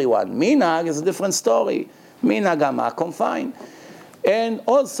for everyone. Minhag is a different story. Minhag HaMakom, fine. And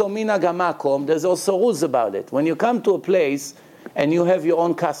also minhag HaMakom, there's also rules about it. When you come to a place and you have your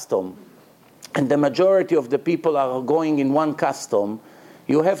own custom, and the majority of the people are going in one custom,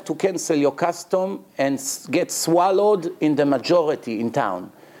 you have to cancel your custom and get swallowed in the majority in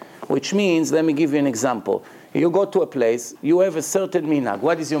town. Which means, let me give you an example. You go to a place, you have a certain minhag.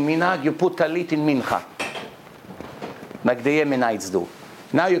 What is your minhag? You put talit in mincha, like the Yemenites do.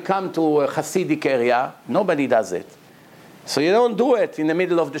 Now you come to a Hasidic area, nobody does it. So you don't do it in the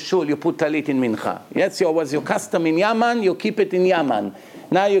middle of the shul, you put talit in mincha. Yes, was your custom in Yaman, you keep it in Yaman.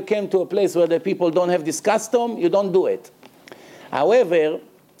 Now you came to a place where the people don't have this custom, you don't do it. However,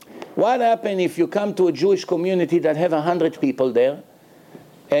 what happens if you come to a Jewish community that have 100 people there,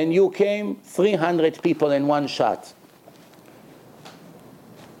 and you came 300 people in one shot?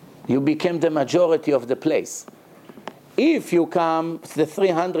 You became the majority of the place. If you come, the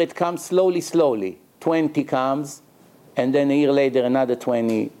 300 come slowly, 20 comes, and then a year later another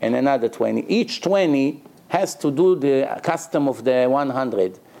 20 and another 20. Each 20 has to do the custom of the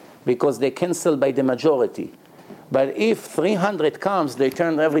 100 because they cancel by the majority. But if 300 comes, they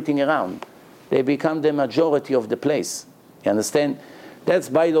turn everything around. They become the majority of the place. You understand? That's,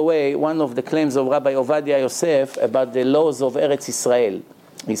 by the way, one of the claims of Rabbi Ovadia Yosef about the laws of Eretz Israel.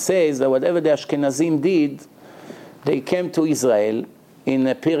 He says that whatever the Ashkenazim did, they came to Israel in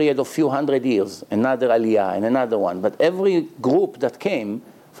a period of few hundred years, another aliyah and another one. But every group that came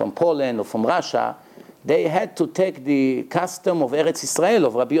from Poland or from Russia, they had to take the custom of Eretz Israel,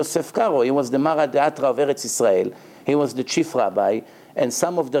 of Rabbi Yosef Karo. He was the Mara Deatra of Eretz Israel. He was the chief rabbi, and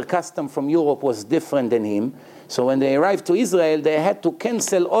some of their custom from Europe was different than him. So when they arrived to Israel, they had to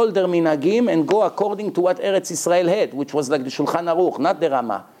cancel all their minhagim and go according to what Eretz Israel had, which was like the Shulchan Aruch, not the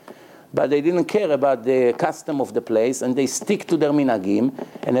Ramah. But they didn't care about the custom of the place, and they stick to their minhagim,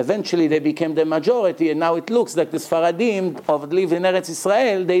 and eventually they became the majority, and now it looks like the Sfaradim of live in Eretz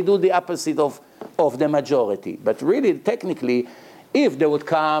Israel, they do the opposite of the majority. But really, technically, if they would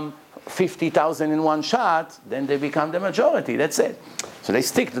come 50,000 in one shot, then they become the majority, that's it. So they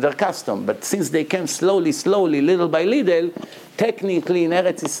stick to their custom, but since they came slowly, little by little, technically in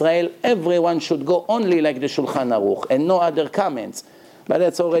Eretz Israel, everyone should go only like the Shulchan Aruch, and no other comments. But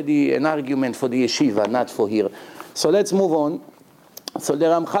that's already an argument for the yeshiva, not for here. So let's move on. So the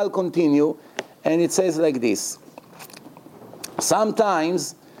Ramchal continue, and it says like this.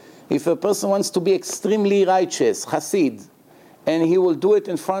 Sometimes, if a person wants to be extremely righteous, Hasid, and he will do it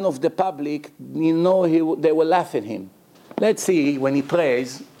in front of the public, you know they will laugh at him. Let's see, when he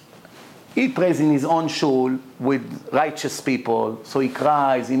prays in his own shul with righteous people. So he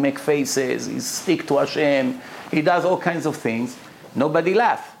cries, he makes faces, he sticks to Hashem, he does all kinds of things. Nobody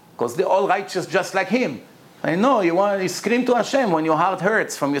laugh, because they're all righteous just like him. I know, you scream to Hashem when your heart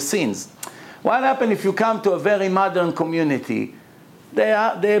hurts from your sins. What happens if you come to a very modern community?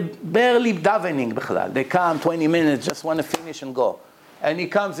 They're barely davening bichlal. They come 20 minutes, just want to finish and go. And he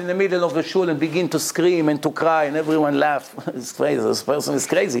comes in the middle of the shul and begin to scream and to cry, and everyone laughs. It's crazy, this person is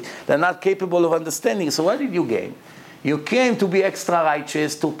crazy. They're not capable of understanding. So what did you gain? You came to be extra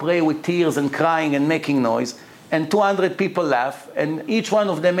righteous, to pray with tears and crying and making noise, and 200 people laugh, and each one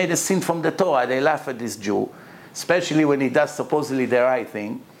of them made a sin from the Torah. They laugh at this Jew, especially when he does supposedly the right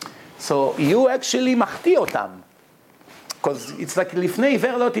thing. So you actually machti otam, because it's like lifnei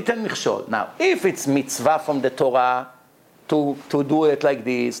iver lo titen michshol. Now, if it's mitzvah from the Torah to do it like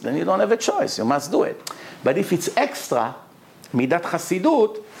this, then you don't have a choice. You must do it. But if it's extra, midat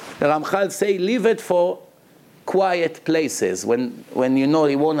chasidut, the Ramchal say leave it for quiet places when you know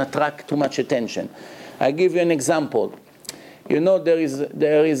it won't attract too much attention. I give you an example. You know there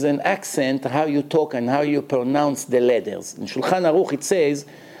is an accent how you talk and how you pronounce the letters. In Shulchan Aruch it says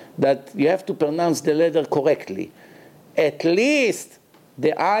that you have to pronounce the letter correctly. At least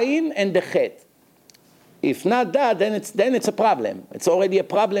the ayin and the chet. If not that, then it's a problem. It's already a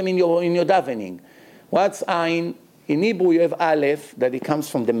problem in your davening. What's ayin? In Hebrew you have aleph, that it comes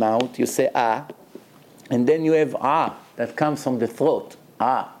from the mouth. You say ah, and then you have that comes from the throat.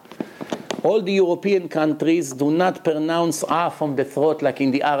 All the European countries do not pronounce from the throat like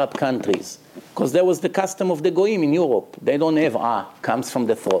in the Arab countries, because that was the custom of the Goyim in Europe. They don't have comes from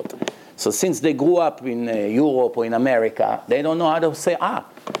the throat. So since they grew up in Europe or in America, they don't know how to say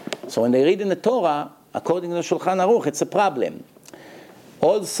So when they read in the Torah, according to the Shulchan Aruch, it's a problem.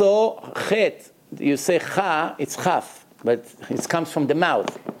 Also, chet, you say cha, it's chaf, but it comes from the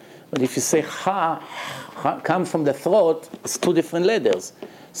mouth. But if you say cha comes from the throat, it's two different letters.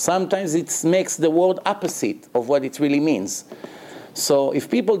 Sometimes it makes the word opposite of what it really means. So if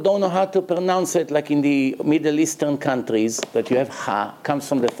people don't know how to pronounce it, like in the Middle Eastern countries, that you have ha, comes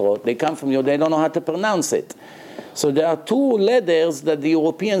from the throat, they come from you, they don't know how to pronounce it. So there are two letters that the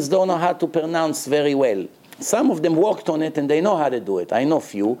Europeans don't know how to pronounce very well. Some of them worked on it and they know how to do it. I know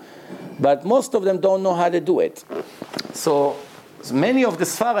few, but most of them don't know how to do it. So many of the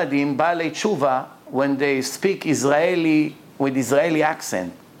Sfaradim, Baalei Tshuva, when they speak Israeli with Israeli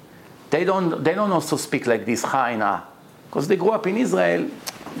accent, they don't also speak like this, ha and ah. Because they grew up in Israel,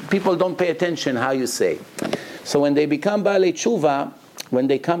 people don't pay attention how you say. So when they become Baalei Tshuva, when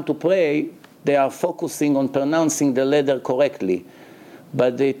they come to pray, they are focusing on pronouncing the letter correctly.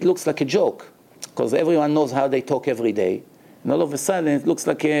 But it looks like a joke, because everyone knows how they talk every day. And all of a sudden, it looks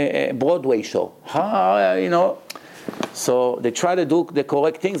like a Broadway show. So they try to do the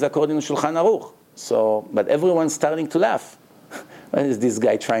correct things according to Shulchan Aruch. But everyone's starting to laugh. When is this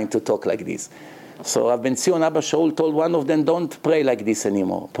guy trying to talk like this? So Rabbi Zion Abba Shaul told one of them, don't pray like this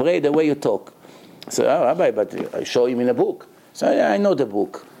anymore. Pray the way you talk. So, Rabbi, but I show him in a book. So, yeah, I know the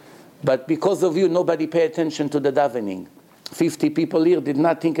book. But because of you, nobody pay attention to the davening. 50 people here did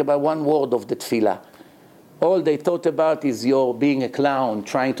not think about one word of the tefillah. All they thought about is your being a clown,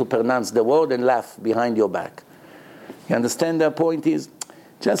 trying to pronounce the word and laugh behind your back. You understand the point is?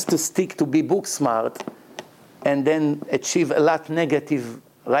 Just to stick to be book smart and then achieve a lot negative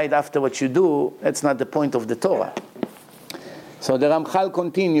right after what you do, that's not the point of the Torah. So the Ramchal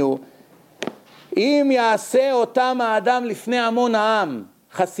continue, אם יעשה אותם האדם לפני המון העם,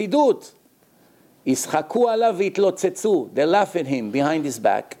 חסידות, ישחקו עליו ויתלוצצו, they laugh at him behind his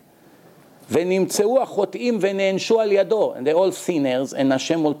back, ונמצאו החוטאים ונענשו על ידו, and they're all sinners, and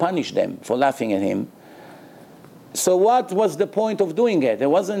Hashem will punish them for laughing at him. So what was the point of doing it? It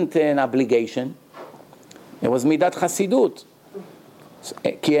wasn't an obligation. It was midat chasidut.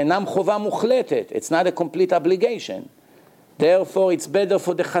 כי אינם חובה מוחלטת. It's not a complete obligation. Therefore, it's better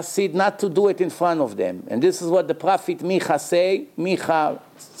for the Chassid not to do it in front of them. And this is what the prophet Micha say, Micha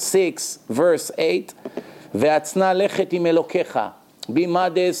 6, verse 8, והצנע לכת עם אלוקיך. Be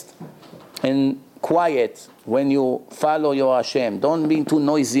modest and quiet when you follow your Hashem. Don't be too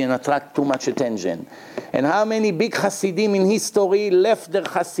noisy and attract too much attention. And how many big Hasidim in history left their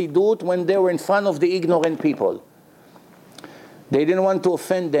Hasidut when they were in front of the ignorant people? They didn't want to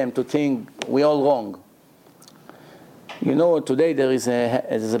offend them, to think we're all wrong. You know, today there is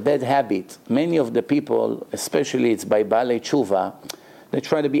a bad habit. Many of the people, especially it's by Baalei Tshuva, they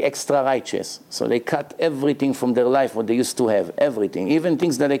try to be extra righteous. So they cut everything from their life, what they used to have, everything. Even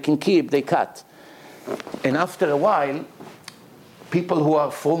things that they can keep, they cut. And after a while, people who are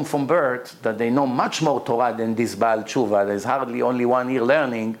from birth, that they know much more Torah than this Baal Tshuva, there's hardly only 1 year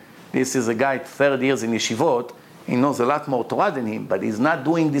learning. This is a guy 30 years in yeshivot, he knows a lot more Torah than him, but he's not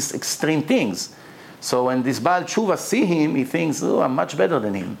doing these extreme things. So when this Baal Tshuva see him, he thinks, oh, I'm much better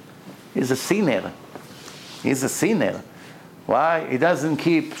than him. He's a sinner. He's a sinner. Why? He doesn't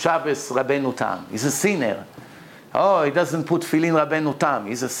keep Shabbos Rabbeinu Tam. He's a sinner. Oh, he doesn't put Tefillin Rabbeinu Tam.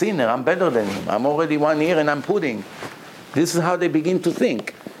 He's a sinner. I'm better than him. I'm already 1 year and I'm putting. This is how they begin to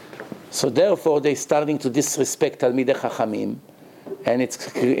think. So therefore, they're starting to disrespect Talmidei Chachamim, and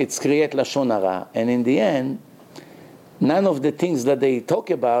it's create Lashon Hara. And in the end, none of the things that they talk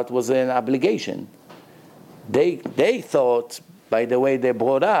about was an obligation. They thought, by the way they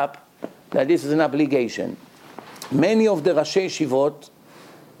brought up, that this is an obligation. Many of the Rashi Shivot,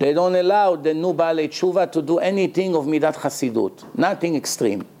 they don't allow the new Baalei Tshuva to do anything of Midat Chasidut. Nothing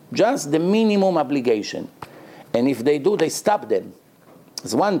extreme. Just the minimum obligation. And if they do, they stop them.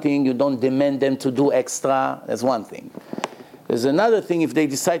 There's one thing, you don't demand them to do extra. That's one thing. There's another thing, if they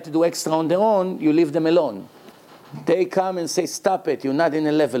decide to do extra on their own, you leave them alone. They come and say, stop it, you're not in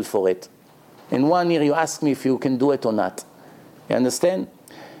a level for it. In 1 year, you ask me if you can do it or not. You understand?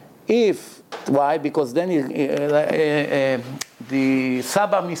 Why? Because then the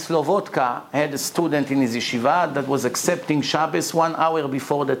Saba Mislovodka had a student in his yeshiva that was accepting Shabbos 1 hour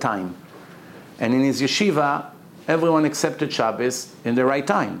before the time. And in his yeshiva, everyone accepted Shabbos in the right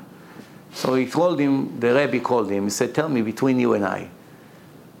time. So he told him, the Rebbe called him, he said, tell me, between you and I,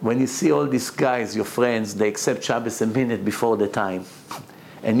 when you see all these guys, your friends, they accept Shabbos a minute before the time,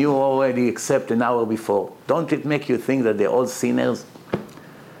 and you already accept an hour before, don't it make you think that they're all sinners?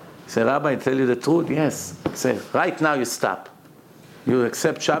 He said, Rabbi, I tell you the truth, yes. He said, right now you stop. You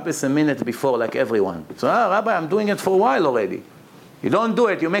accept Shabbos a minute before like everyone. So, Rabbi, I'm doing it for a while already. You don't do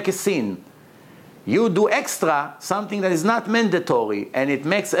it, you make a sin. You do extra, something that is not mandatory, and it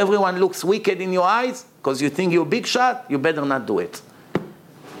makes everyone looks wicked in your eyes, because you think you're a big shot, you better not do it.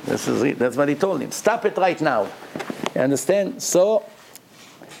 This is it. That's what he told him. Stop it right now. You understand? So,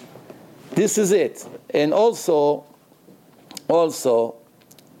 this is it. And also,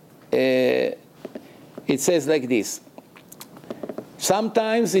 it says like this.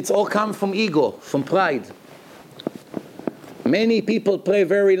 Sometimes it's all come from ego, from pride. Many people pray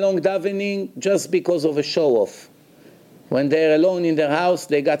very long davening just because of a show-off. When they're alone in their house,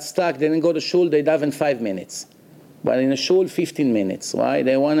 they got stuck, they didn't go to shul, they daven 5 minutes. But in a shul, 15 minutes. Why?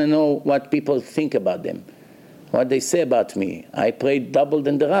 They want to know what people think about them, what they say about me. I prayed double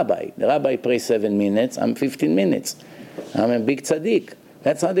than the rabbi. The rabbi prays 7 minutes, I'm 15 minutes. I'm a big tzaddik.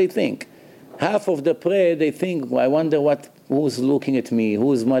 That's how they think. Half of the prayer, they think, I wonder what who's looking at me,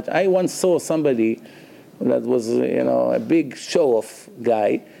 who's much. I once saw somebody that was, a big show-off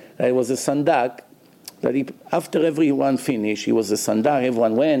guy. It was a sandak, that after everyone finished, he was a sandak,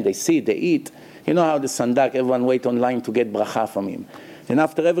 everyone went, they sit, they eat. You know how the sandak, everyone wait online to get bracha from him. And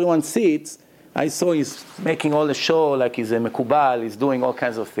after everyone sits, I saw he's making all the show like he's a mekubal, he's doing all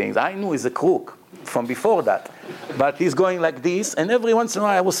kinds of things. I knew he's a crook from before that. But he's going like this, and every once in a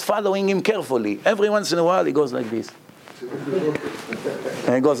while I was following him carefully. Every once in a while he goes like this.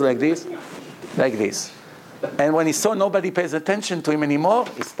 And he goes like this, like this. And when he saw nobody pays attention to him anymore,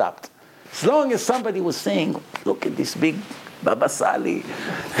 he stopped. As long as somebody was saying, look at this big Baba Sali.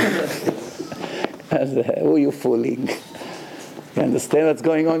 Who are you fooling? You understand what's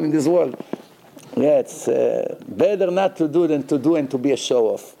going on in this world? Yeah, it's better not to do than to do and to be a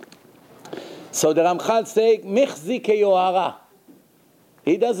show-off. So the Ramchal says, Mechzi keyohara.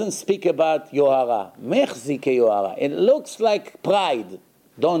 He doesn't speak about yohara. Mechzi keyohara. It looks like pride.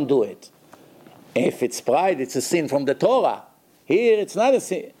 Don't do it. If it's pride, it's a sin from the Torah. Here, it's not a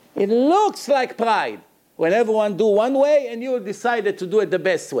sin. It looks like pride. When everyone do one way and you decided to do it the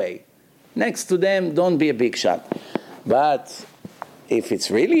best way. Next to them, don't be a big shot. But if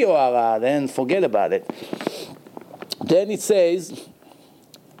it's really yohara, then forget about it. Then it says,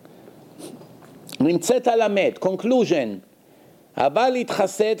 נמצאת הלמד, conclusion, הבא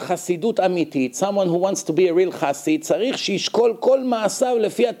להתחסד חסידות אמיתית, someone who wants to be a real חסיד, צריך שישקול כל מעשיו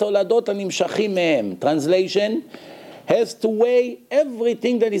לפי התולדות הנמשכים מהם. Translation, has to weigh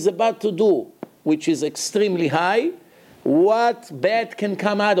everything that he's about to do, which is extremely high, what bad can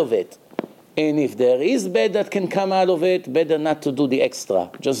come out of it. And if there is bad that can come out of it, better not to do the extra.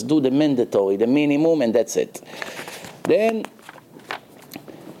 Just do the mandatory, the minimum, and that's it. Then,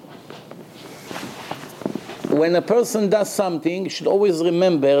 when a person does something, you should always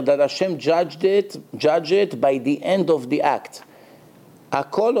remember that Hashem judge it by the end of the act.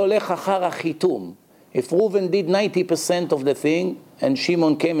 Akol olech achar achitum. If Reuven did 90% of the thing, and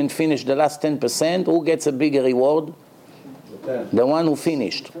Shimon came and finished the last 10%, who gets a bigger reward? The one who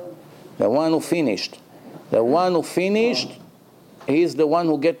finished. The one who finished. The one who finished, he is the one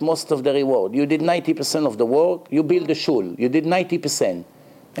who gets most of the reward. You did 90% of the work, you build the shul. You did 90%,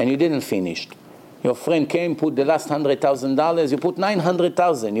 and you didn't finish. Your friend came, put the last $100,000, you put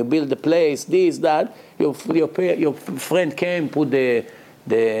 $900,000. You build the place, this, that. Your friend came, put the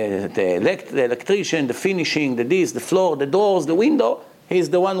electrician, the finishing, the this, the floor, the doors, the window. He's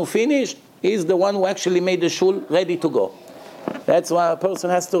the one who finished. He's the one who actually made the shul ready to go. That's why a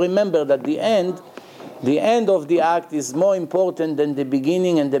person has to remember that the end of the act is more important than the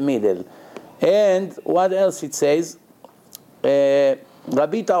beginning and the middle. And what else it says?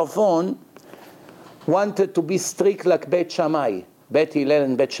 Rabbi Tarfon wanted to be strict like Bet Shammai. Bet Hillel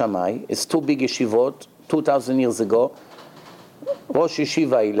and Bet Shammai is two big yeshivot 2,000 years ago. Rosh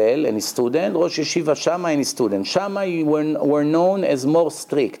Yeshiva Hillel and his student, Rosh Yeshiva Shammai and his student. Shammai were known as more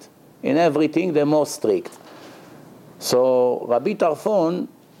strict. In everything, they're more strict. So Rabbi Tarfon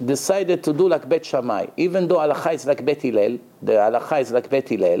decided to do like Bet Shammai. Even though Halacha is like Bet Hillel, the Halacha is like Bet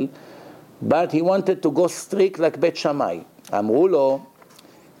Hillel, but he wanted to go strict like Bet Shammai. אמרו לו,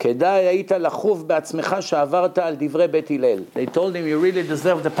 כדאי היית לחוף בעצמך שעברת על דברי בית הלל. They told him, you really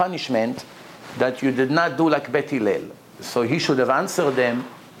deserve the punishment that you did not do like Bet Hillel. So he should have answered them,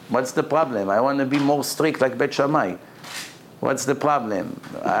 what's the problem? I want to be more strict like Bet Shammai. What's the problem?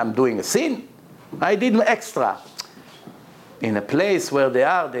 I'm doing a sin? I did extra. In a place where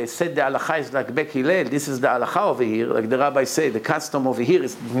they said the halacha is like Bet Hillel, this is the halacha over here, like the rabbi said, the custom over here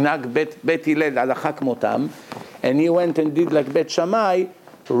is nag Bet Hillel, halacha kmotam, and he went and did like Bet Shammai,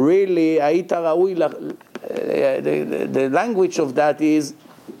 really, הייתה ראוי, the language of that is,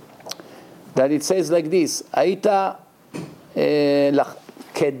 that it says like this, היית,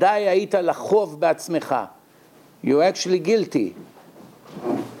 כדאי היית לחוב בעצמך, you're actually guilty.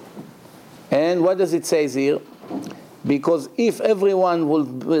 And what does it say here? Because if everyone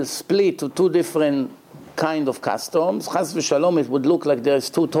will split to two different kind of customs, chas v'shalom, it would look like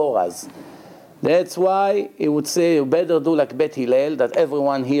there's two Torahs. That's why it would say you better do like Bet Hillel, that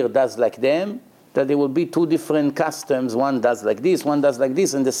everyone here does like them, that there will be two different customs, one does like this, one does like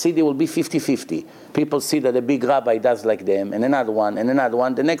this, and the city will be 50-50. People see that a big rabbi does like them, and another one, and another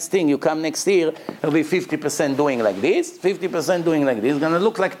one. The next thing, you come next year, it'll be 50% doing like this, 50% doing like this. It's going to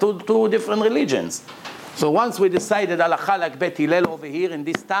look like two different religions. So once we decided halacha like Bet Hillel over here in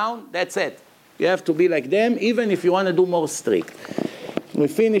this town, that's it. You have to be like them, even if you want to do more strict. We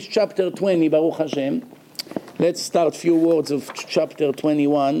finished chapter 20, Baruch Hashem. Let's start a few words of chapter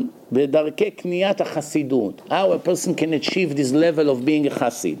 21. בדרכי קניית החסידות. How a person can achieve this level of being a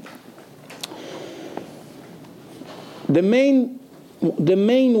chassid. The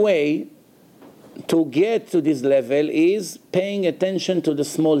main way to get to this level is paying attention to the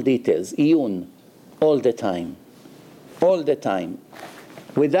small details, iyun, all the time. All the time.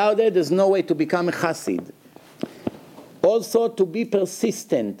 Without it, there's no way to become a chassid. Also, to be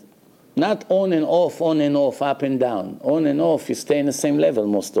persistent, not on and off, up and down. On and off, you stay in the same level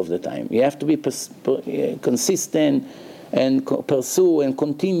most of the time. You have to be consistent and pursue and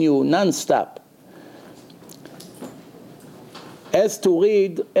continue non-stop. As to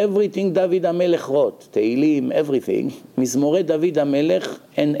read everything David HaMelech wrote, Tehillim, everything, Mizmorei David HaMelech,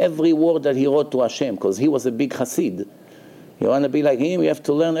 and every word that he wrote to Hashem, because he was a big chassid. You want to be like him, you have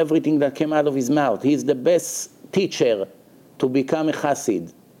to learn everything that came out of his mouth. He's the best teacher to become a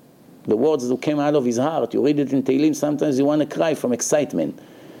chassid. The words that came out of his heart, you read it in Tehillim, sometimes you want to cry from excitement.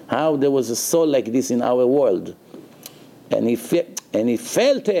 How there was a soul like this in our world. And he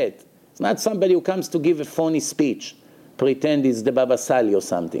felt it. It's not somebody who comes to give a phony speech, pretend he's the Baba Sali or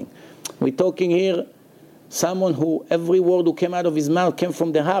something. We're talking here, someone who every word who came out of his mouth came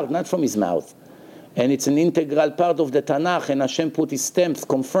from the heart, not from his mouth. And it's an integral part of the Tanakh, and Hashem put his stamps,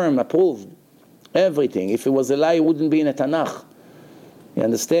 confirmed, approved, everything. If it was a lie, it wouldn't be in a Tanakh. You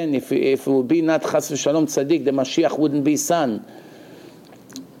understand? If it would be not Chas v'Shalom Tzaddik, the Mashiach wouldn't be son.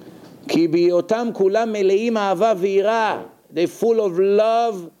 Ki biyotam kulam meleim ahava v'yira. They're full of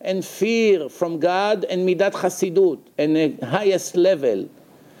love and fear from God and midat chasidut, and the highest level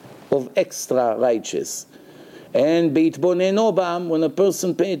of extra righteous. And beitboneno bam, when a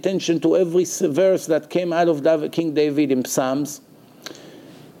person pay attention to every verse that came out of King David in Psalms,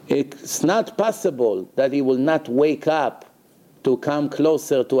 it's not possible that he will not wake up to come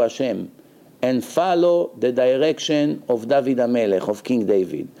closer to Hashem and follow the direction of David HaMelech, of King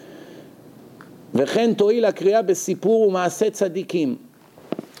David. וכן תועיל הקריאה בסיפור ומעשה צדיקים.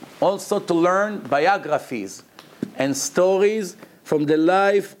 Also to learn biographies and stories from the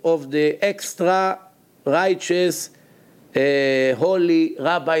life of the extra righteous, holy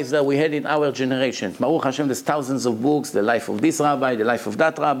rabbis that we had in our generation. Baruch Hashem, there's thousands of books, the life of this rabbi, the life of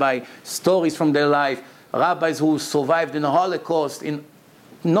that rabbi, stories from their life, rabbis who survived in the Holocaust in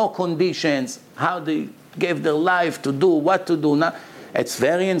no conditions, how they gave their life to do, what to do. Now, it's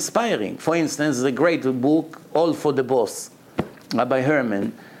very inspiring. For instance, the great book, All for the Boss, Rabbi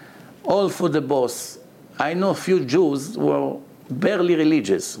Herman, All for the Boss. I know a few Jews who were barely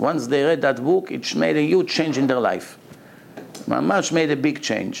religious. Once they read that book, it made a huge change in their life. Mamash made a big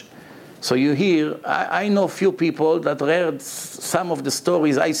change. So you hear, I know few people that read some of the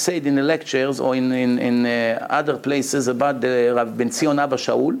stories I said in the lectures or in other places about the Rav Ben Zion Abba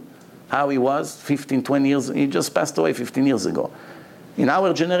Shaul, how he was 15, 20 years, he just passed away 15 years ago. In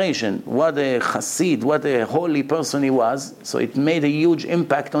our generation, what a chassid, what a holy person he was, so it made a huge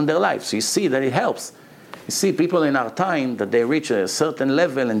impact on their life. So you see that it helps. You see people in our time, that they reach a certain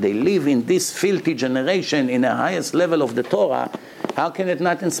level and they live in this filthy generation in the highest level of the Torah, how can it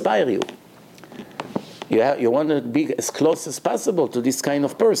not inspire you? You want to be as close as possible to this kind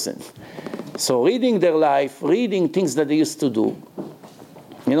of person. So reading their life, reading things that they used to do.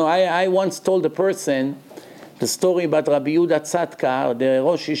 You know, I once told a person the story about Rabbi Yehuda Tzadka, the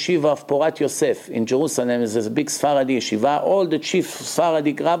Rosh Yeshiva of Porat Yosef in Jerusalem. Is a big Sephardi yeshiva. All the chief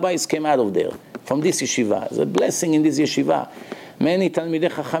Sephardic rabbis came out of there, from this yeshiva. There's a blessing in this yeshiva. Many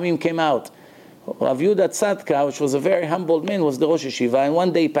Talmidei Chachamim came out. Rabbi Yehuda Tzadka, which was a very humble man, was the Rosh Yeshiva, and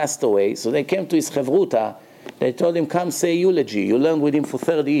one day he passed away. So they came to his Chevruta. They told him, come say a eulogy. You learned with him for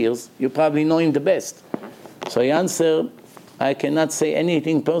 30 years. You probably know him the best. So he answered, I cannot say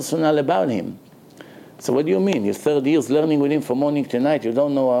anything personal about him. So what do you mean? You're 30 years learning with him from morning to night. You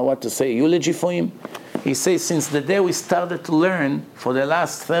don't know what to say. Eulogy for him? He says, since the day we started to learn, for the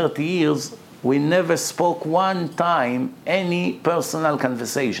last 30 years, we never spoke one time any personal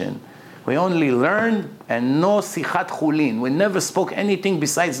conversation. We only learned and no sichat chulin. We never spoke anything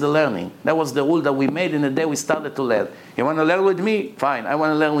besides the learning. That was the rule that we made in the day we started to learn. You want to learn with me? Fine, I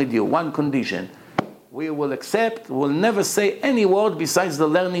want to learn with you. One condition. We will accept, we'll never say any word besides the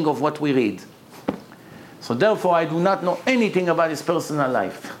learning of what we read. So therefore, I do not know anything about his personal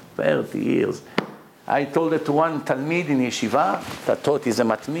life. 30 years. I told it to one Talmid in yeshiva that thought he's a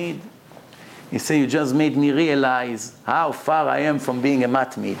matmid. He said, you just made me realize how far I am from being a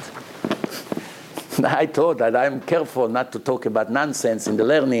matmid. I thought that I'm careful not to talk about nonsense in the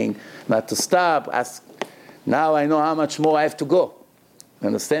learning, not to stop, ask. Now I know how much more I have to go.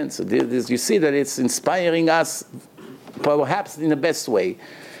 Understand? So this, you see that it's inspiring us, perhaps in the best way.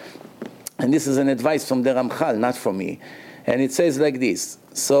 And this is an advice from the Ramchal, not from me. And it says like this.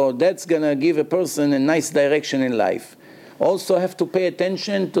 So that's going to give a person a nice direction in life. Also have to pay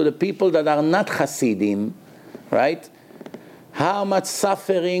attention to the people that are not Hasidim, right? how much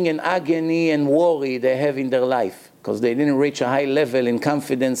suffering and agony and worry they have in their life because they didn't reach a high level in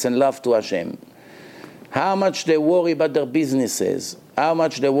confidence and love to Hashem. How much they worry about their businesses, how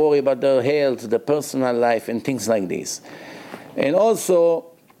much they worry about their health, their personal life, and things like this. And also,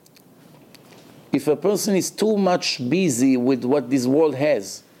 if a person is too much busy with what this world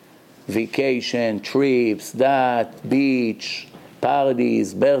has, vacation, trips, that, beach,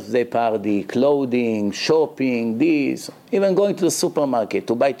 parties, birthday party, clothing, shopping, this, even going to the supermarket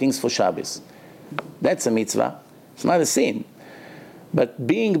to buy things for Shabbos. That's a mitzvah. It's not a sin. But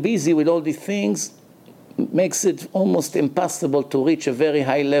being busy with all these things makes it almost impossible to reach a very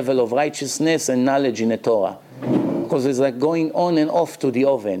high level of righteousness and knowledge in the Torah. Because it's like going on and off to the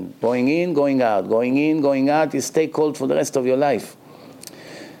oven. Going in, going out. Going in, going out. You stay cold for the rest of your life.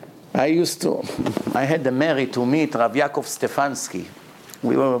 I had the merit to meet Rav Yaakov Stefansky.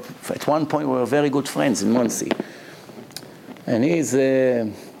 At one point, we were very good friends in Monsey. And he's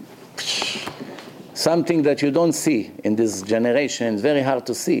something that you don't see in this generation. It's very hard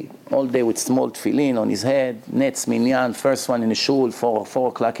to see. All day with small tefillin on his head, Netz Minyan, first one in the shul, 4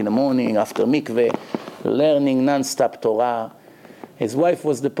 o'clock in the morning, after mikveh, learning non-stop Torah. His wife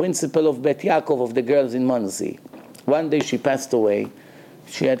was the principal of Bet Yaakov of the girls in Monsey. One day she passed away.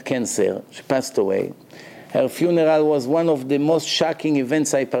 She had cancer. She passed away. Her funeral was one of the most shocking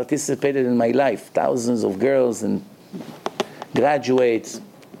events I participated in my life. Thousands of girls and graduates.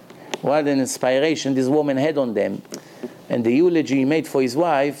 What an inspiration this woman had on them. And the eulogy he made for his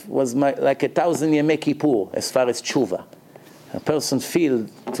wife was like 1,000 Yemei Kippur as far as tshuva. A person feels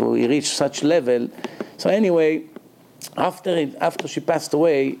to reach such level. So anyway, after she passed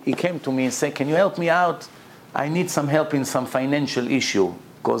away, he came to me and said, "Can you help me out? I need some help in some financial issue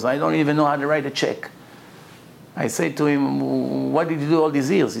because I don't even know how to write a check." I said to him, "What did you do all these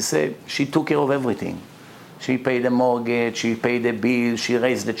years?" He said, "She took care of everything. She paid the mortgage, she paid the bills, she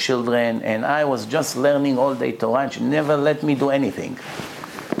raised the children, and I was just learning all day Torah, and she never let me do anything."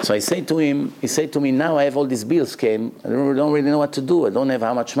 So I said to him, he said to me, "Now I have all these bills came, I don't really know what to do. I don't have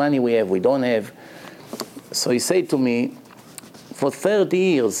how much money we don't have." So he said to me, "For 30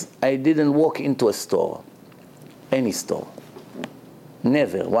 years, I didn't walk into a store, any store.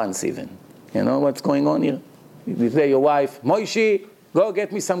 Never, once even. You know what's going on here? You say your wife, 'Moishi, go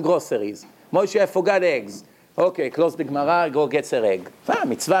get me some groceries. Moishi, I forgot eggs.' Okay, close the Gemara, go get her egg."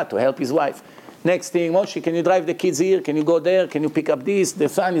 Mitzvah to help his wife. Next thing, "Moishi, can you drive the kids here? Can you go there? Can you pick up this? The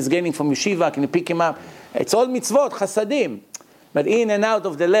son is getting from yeshiva, can you pick him up?" It's all mitzvot, chasadim. But in and out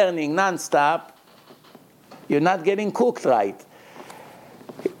of the learning, non-stop, you're not getting cooked right.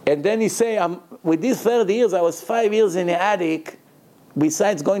 And then he say, with these 30 years, I was 5 years in the attic.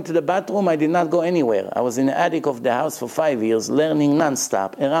 Besides going to the bathroom, I did not go anywhere. I was in the attic of the house for 5 years, learning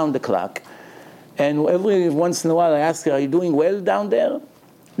non-stop, around the clock. And every once in a while, I ask her, "Are you doing well down there?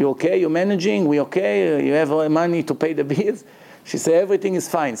 You okay? You managing? We okay? You have money to pay the bills?" She said, "Everything is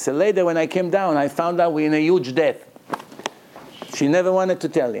fine." So later, when I came down, I found out we're in a huge debt. She never wanted to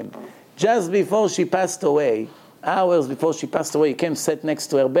tell him. Just before she passed away, hours before she passed away, he came, sat next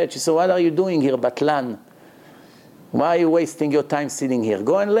to her bed. She said, "What are you doing here, Batlan? Why are you wasting your time sitting here?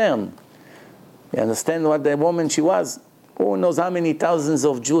 Go and learn." You understand what the woman she was? Who knows how many thousands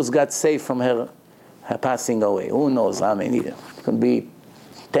of Jews got saved from her passing away? Who knows how many? It could be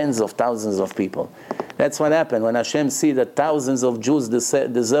tens of thousands of people. That's what happened. When Hashem sees that thousands of Jews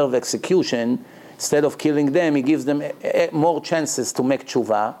deserve execution, instead of killing them, He gives them more chances to make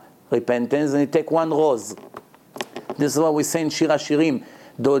tshuva, repentance, and He take one rose. This is what we say in Shir HaShirim.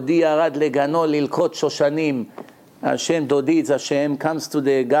 Dodi arad legano lilkot shoshanim. Hashem, Dodi, it's Hashem, comes to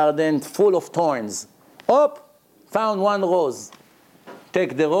the garden full of thorns. Op, found one rose.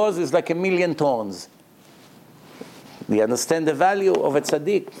 Take the rose, it's like 1,000,000 thorns. We understand the value of a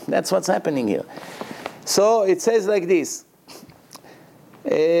tzaddik. That's what's happening here. So it says like this.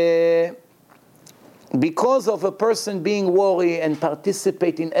 Because of a person being worried and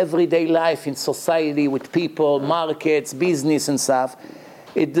participate in everyday life, in society, with people, markets, business and stuff,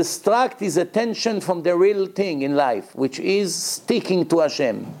 it distracts his attention from the real thing in life, which is sticking to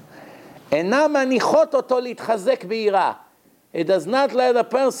Hashem. It does not let a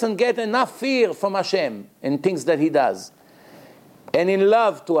person get enough fear from Hashem in things that he does. And in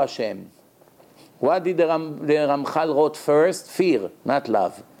love to Hashem. What did the Ramchal wrote first? Fear, not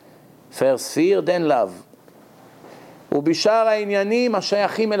love. First fear, then love. ובשאר העניינים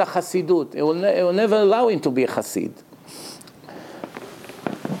השייכים אל החסידות. It will never allow him to be a Hasid.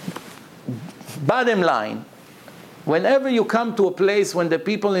 Bottom line, whenever you come to a place when the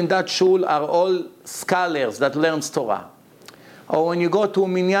people in that shul are all scholars that learns Torah, or when you go to a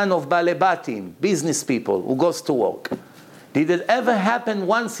minyan of balebatim, business people who goes to work, Did it ever happen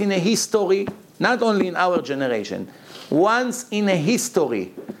once in a history, not only in our generation, once in a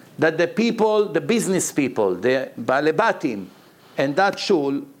history, that the people, the business people, the Balebatim, and that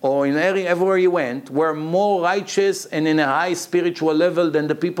shul, or in everywhere you went, were more righteous and in a high spiritual level than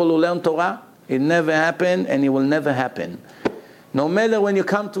the people who learn Torah? It never happened, and it will never happen. No matter when you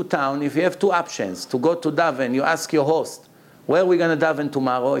come to town, if you have two options, to go to daven, you ask your host, where are we going to daven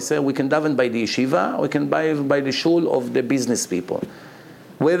tomorrow? He said, we can daven by the yeshiva, or we can by the shul of the business people.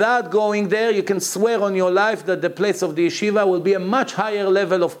 Without going there, you can swear on your life that the place of the yeshiva will be a much higher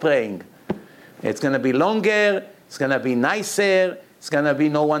level of praying. It's going to be longer, it's going to be nicer, it's going to be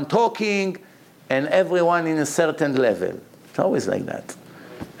no one talking, and everyone in a certain level. It's always like that.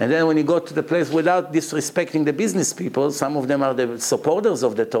 And then when you go to the place without disrespecting the business people, some of them are the supporters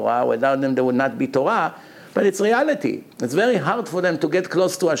of the Torah, without them there would not be Torah, but it's reality. It's very hard for them to get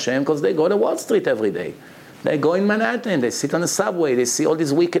close to Hashem because they go to Wall Street every day. They go in Manhattan, they sit on the subway, they see all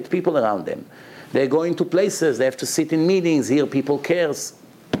these wicked people around them. They go into places, they have to sit in meetings, hear people curse.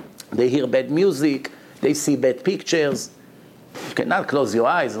 They hear bad music, they see bad pictures. You cannot close your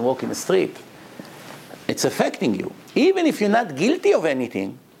eyes and walk in the street. It's affecting you. Even if you're not guilty of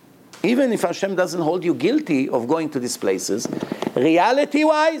anything, even if Hashem doesn't hold you guilty of going to these places,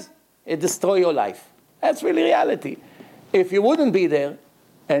 reality-wise, it destroys your life. That's really reality. If you wouldn't be there,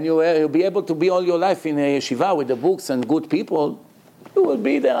 and you'll be able to be all your life in a yeshiva with the books and good people, you will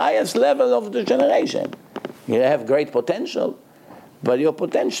be the highest level of the generation. You have great potential, but your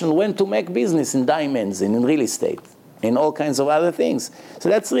potential went to make business in diamonds and in real estate, in all kinds of other things. So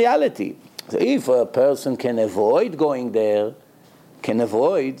that's reality. So if a person can avoid going there,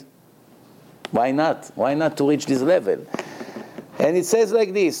 why not? Why not to reach this level? And it says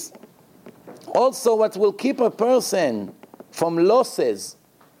like this, also what will keep a person from losses,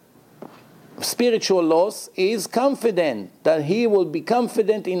 spiritual loss, is confident, that he will be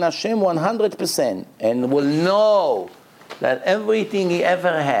confident in Hashem 100% and will know that everything he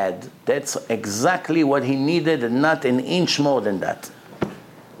ever had, that's exactly what he needed and not an inch more than that.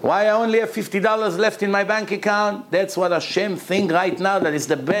 Why I only have $50 left in my bank account? That's what Hashem thinks right now, that is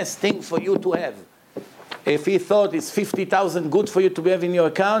the best thing for you to have. If he thought it's 50,000 good for you to have in your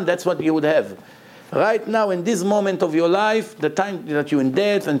account, that's what you would have. Right now, in this moment of your life, the time that you're in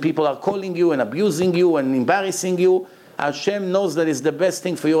debt and people are calling you and abusing you and embarrassing you, Hashem knows that it's the best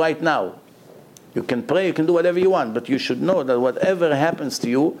thing for you right now. You can pray, you can do whatever you want, but you should know that whatever happens to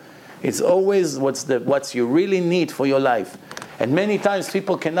you, it's always what you really need for your life. And many times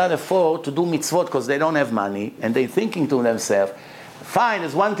people cannot afford to do mitzvot because they don't have money, and they're thinking to themselves, fine,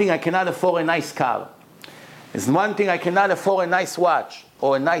 there's one thing I cannot afford a nice car. There's one thing I cannot afford a nice watch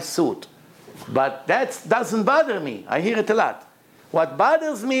or a nice suit. But that doesn't bother me. I hear it a lot. What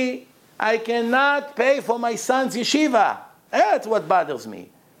bothers me, I cannot pay for my son's yeshiva. That's what bothers me.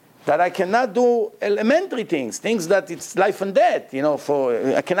 That I cannot do elementary things that it's life and death.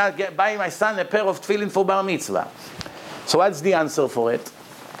 I cannot buy my son a pair of tefillin for bar mitzvah. So what's the answer for it?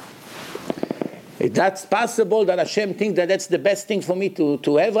 That's possible that Hashem thinks that that's the best thing for me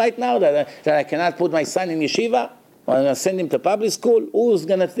to have right now, that I cannot put my son in yeshiva? Or send him to public school? Who's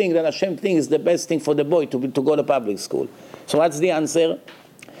going to think that Hashem thinks is the best thing for the boy to go to public school? So what's the answer?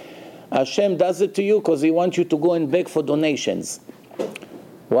 Hashem does it to you because He wants you to go and beg for donations.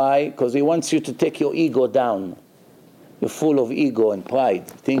 Why? Because He wants you to take your ego down. You're full of ego and pride.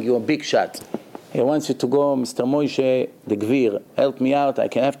 Think you're a big shot. He wants you to go, Mr. Moshe, the Gvir, help me out. I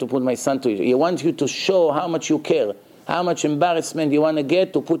can have to put my son to you. He wants you to show how much you care, how much embarrassment you want to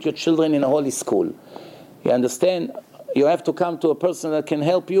get to put your children in a holy school. You understand? You have to come to a person that can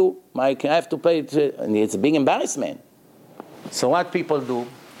help you. I have to pay it. And it's a big embarrassment. So what people do?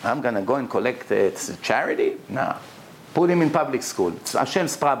 I'm going to go and collect charity? No. Put him in public school. It's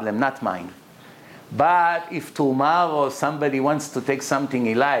Hashem's problem, not mine. But if tomorrow somebody wants to take something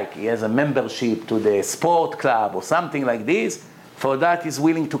he likes, he has a membership to the sport club or something like this, for that he's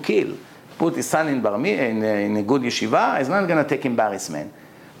willing to kill. Put his son in a good yeshiva, he's not going to take embarrassment.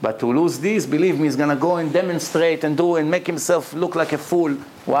 But to lose this, believe me, he's going to go and demonstrate and do and make himself look like a fool.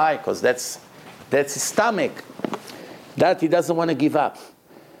 Why? Because that's his stomach. That he doesn't want to give up.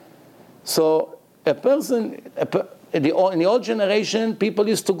 So a person, in the old generation, people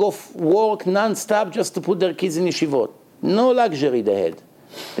used to go work non-stop just to put their kids in yeshivot. No luxury they had.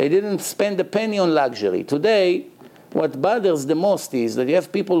 They didn't spend a penny on luxury. Today, what bothers the most is that you have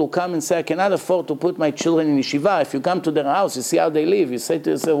people who come and say, I cannot afford to put my children in yeshiva. If you come to their house, you see how they live. You say to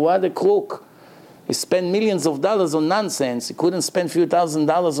yourself, what a crook. He spent millions of dollars on nonsense. He couldn't spend a few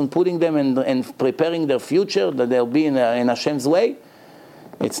 $1,000s on putting them and preparing their future, that they'll be in Hashem's way.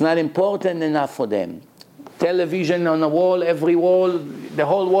 It's not important enough for them. Television on the wall, every wall, the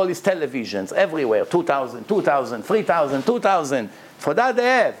whole wall is televisions, everywhere, 2,000, 2,000, 3,000, 2,000. For that they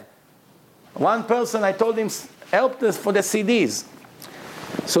have. One person, I told him, help us for the CDs.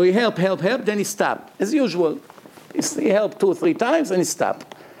 So he helped, then he stopped. As usual, he helped 2 or 3 times and he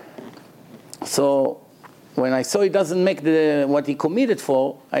stopped. So when I saw he doesn't make what he committed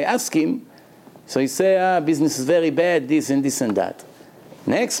for, I asked him. So he said, business is very bad, this and this and that.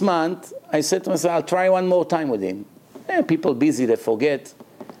 Next month, I said to myself, I'll try one more time with him. People busy, they forget.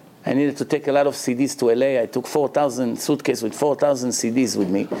 I needed to take a lot of CDs to LA. I took 4,000 suitcase with 4,000 CDs with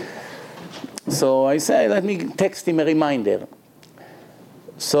me. So I said, let me text him a reminder.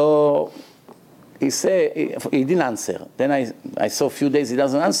 So he said, he didn't answer. Then I saw a few days he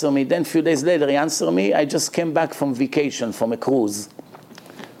doesn't answer me. Then a few days later he answered me. I just came back from vacation, from a cruise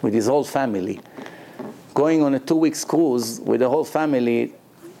with his whole family. Going on a 2-week cruise with the whole family,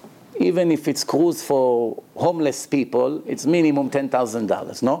 even if it's cruise for homeless people, it's minimum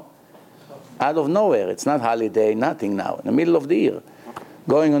 $10,000, no? Out of nowhere. It's not holiday, nothing now. In the middle of the year,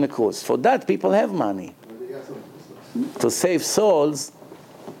 going on a cruise. For that, people have money. To save souls,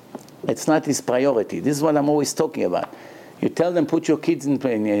 it's not his priority. This is what I'm always talking about. You tell them, put your kids in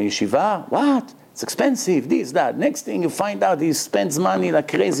yeshiva. What? It's expensive, this, that. Next thing you find out, he spends money like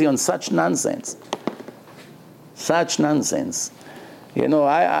crazy on such nonsense. Such nonsense. You know,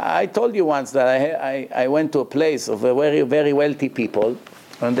 I told you once that I went to a place of a very, very wealthy people,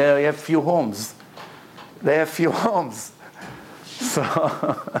 and there you have few homes. They have few homes.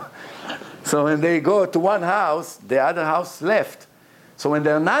 So when they go to one house, the other house left. So when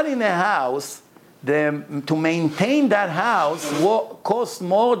they're not in a house, to maintain that house costs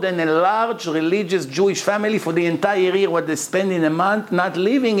more than a large religious Jewish family for the entire year, what they spend in a month not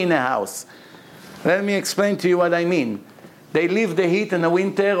living in a house. Let me explain to you what I mean. They leave the heat in the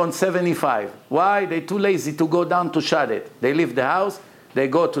winter on 75. Why? They're too lazy to go down to shut it. They leave the house, they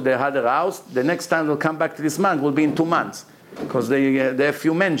go to their other house. The next time they'll come back to this month will be in 2 months because they have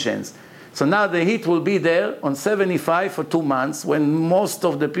few mansions. So now the heat will be there on 75 for 2 months when most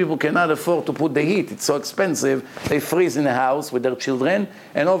of the people cannot afford to put the heat. It's so expensive. They freeze in a house with their children,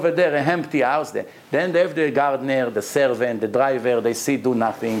 and over there, a empty house there. Then they have the gardener, the servant, the driver. They do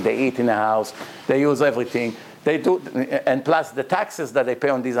nothing. They eat in the house. They use everything. They do, and plus the taxes that they pay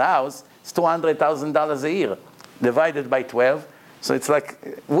on this house is $200,000 a year, divided by 12. So it's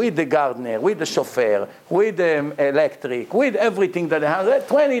like with the gardener, with the chauffeur, with the electric, with everything that they have,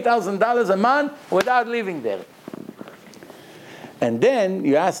 $20,000 a month without living there. And then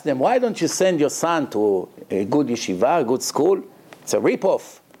you ask them, why don't you send your son to a good yeshiva, a good school? It's a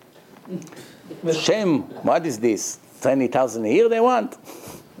ripoff. Shame, what is this? 20,000 a year they want?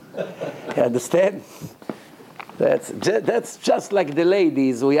 You understand? That's just like the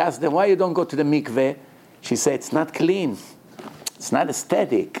ladies. We ask them, why you don't go to the mikveh? She said, it's not clean. It's not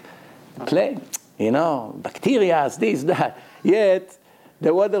aesthetic. Plain, bacteria, this, that. Yet,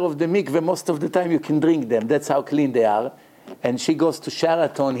 the water of the mikveh, most of the time you can drink them. That's how clean they are. And she goes to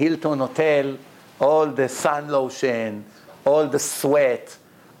Sheraton, Hilton Hotel, all the sun lotion, all the sweat,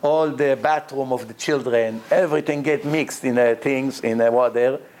 all the bathroom of the children, everything get mixed in the things, in the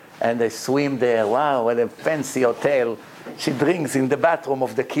water, and they swim there. Wow, what a fancy hotel. She drinks in the bathroom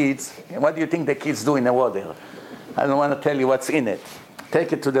of the kids. What do you think the kids do in the water? I don't want to tell you what's in it.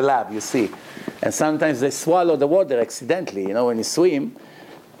 Take it to the lab, you see. And sometimes they swallow the water accidentally. When you swim,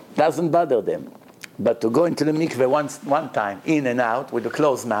 doesn't bother them. But to go into the mikveh one time, in and out, with a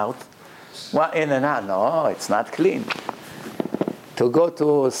closed mouth, in and out, no, it's not clean. To go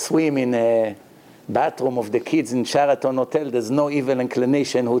to swim in a bathroom of the kids in Sheraton Hotel, there's no evil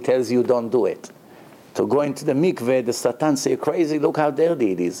inclination who tells you don't do it. To go into the mikveh, the Satan say, crazy, look how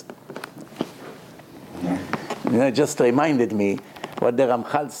dirty it is. It just reminded me what the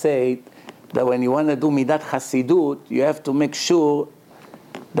Ramchal said, that when you want to do Midat Hasidut, you have to make sure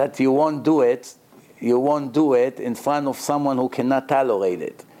that you won't do it in front of someone who cannot tolerate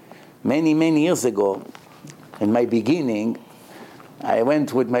it. Many, many years ago, in my beginning, I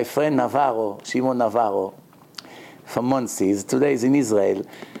went with my friend Navarro, Shimon Navarro, from Monsi's. Today he's in Israel.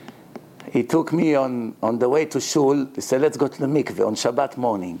 He took me on the way to shul. He said, let's go to the mikveh on Shabbat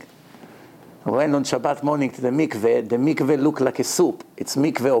morning. I went on Shabbat morning to the mikveh looked like a soup. It's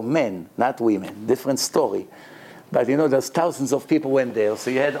mikveh of men, not women. Different story. But there's thousands of people went there,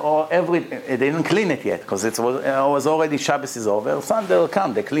 so you had they didn't clean it yet, because it was already Shabbos is over. Sunday will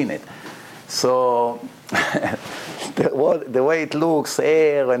come, they clean it. So, the way it looks,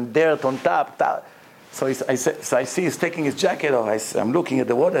 air and dirt on top. So I see he's taking his jacket off. I'm looking at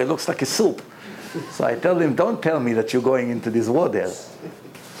the water, it looks like a soup. So I tell him, don't tell me that you're going into this water.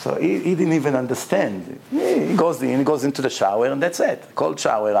 So he didn't even understand. He goes in, he goes into the shower, and that's it. Cold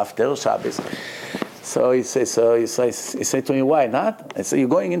shower after Shabbos. So he said to me, why not? I said, you're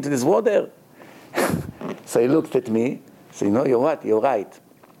going into this water? So he looked at me. He said, you know, you're what? You're right.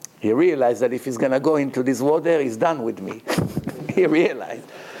 He realized that if he's going to go into this water, he's done with me. He realized.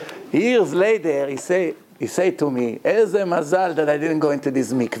 Years later, he said to me, Eze mazal that I didn't go into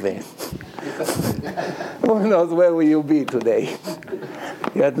this mikveh. Who knows where will you be today?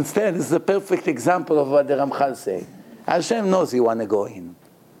 You understand? This is a perfect example of what the Ramchal say. Hashem knows you want to go in.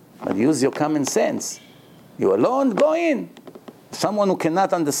 But use your common sense. You alone, go in. Someone who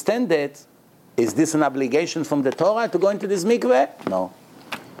cannot understand it, is this an obligation from the Torah to go into this mikveh? No.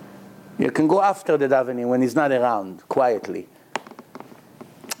 You can go after the davening when he's not around, quietly.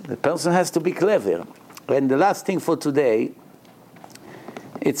 The person has to be clever. And the last thing for today,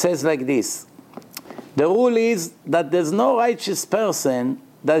 it says like this. The rule is that there's no righteous person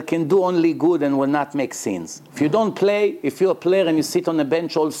that can do only good and will not make sins. If you don't play, if you're a player and you sit on a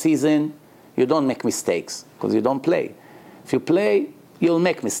bench all season, you don't make mistakes because you don't play. If you play, you'll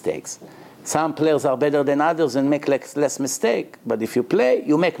make mistakes. Some players are better than others and make less mistake, but if you play,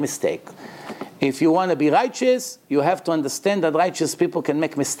 you make mistake. If you want to be righteous, you have to understand that righteous people can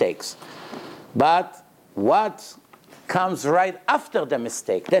make mistakes. But what comes right after the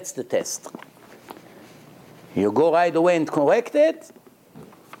mistake, that's the test. You go right away and correct it,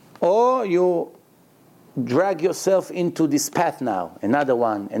 or you drag yourself into this path now, another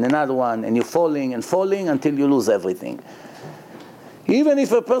one, and you're falling and falling until you lose everything. Even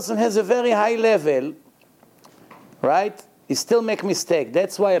if a person has a very high level, right, he still make mistake.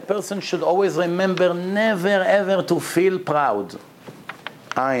 That's why a person should always remember never ever to feel proud.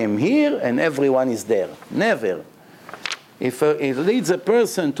 I am here and everyone is there. Never. If it leads a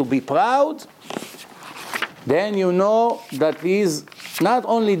person to be proud, then you know that he's not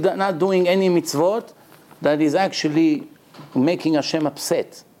only not doing any mitzvot, that he's actually making Hashem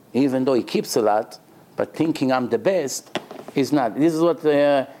upset. Even though he keeps a lot, but thinking I'm the best, is not. This is what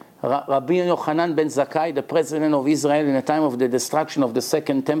Rabbi Yochanan ben Zakkai, the president of Israel in the time of the destruction of the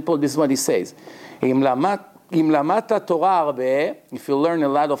second temple, this is what he says. Im lamata Torah arbe, if you learn a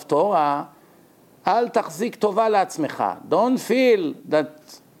lot of Torah, al tachzik tova la'atzmecha. Don't feel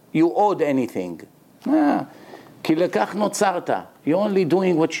that you owed anything. Ki lekach notzarta. You're only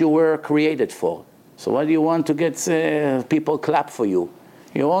doing what you were created for. So why do you want to get people clap for you?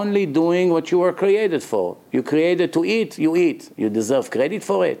 You're only doing what you were created for. You created to eat, you eat. You deserve credit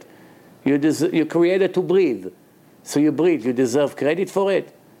for it. You created to breathe. So you breathe, you deserve credit for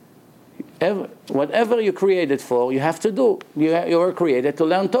it. Whatever you created for, you have to do. You were created to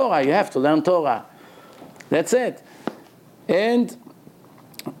learn Torah. You have to learn Torah. That's it. And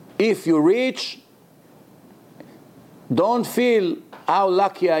if you reach, don't feel how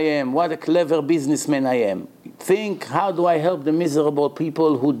lucky I am, what a clever businessman I am. Think, how do I help the miserable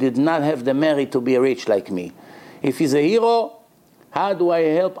people who did not have the merit to be rich like me? If he's a hero, how do I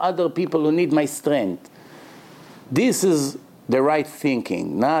help other people who need my strength? This is the right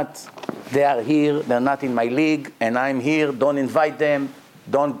thinking, not they are here, they're not in my league, and I'm here, don't invite them,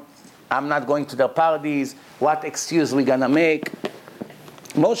 I'm not going to their parties, what excuse we gonna make?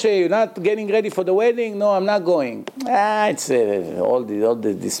 Moshe, you're not getting ready for the wedding? No, I'm not going. It's all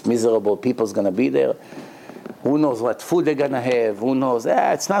this miserable people's gonna be there. Who knows what food they're gonna have? Who knows?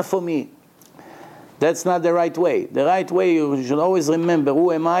 It's not for me. That's not the right way. The right way, you should always remember,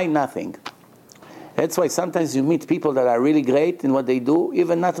 who am I? Nothing. That's why sometimes you meet people that are really great in what they do,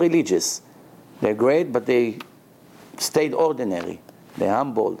 even not religious. They're great, but they stayed ordinary. They're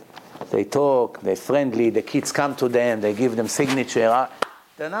humbled. They talk, they're friendly, the kids come to them, they give them signature.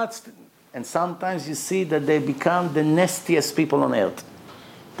 They're not, and sometimes you see that they become the nastiest people on earth.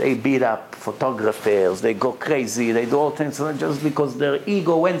 They beat up photographers, they go crazy, they do all things just because their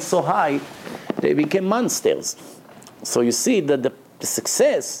ego went so high, they became monsters. So you see that the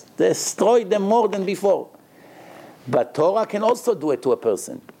success destroyed them more than before. But Torah can also do it to a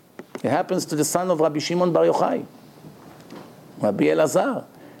person. It happens to the son of Rabbi Shimon Bar Yochai, Rabbi Elazar.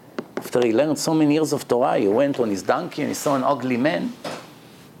 After he learned so many years of Torah, he went on his donkey and he saw an ugly man.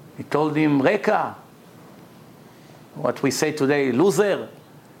 He told him, Reka, what we say today, loser.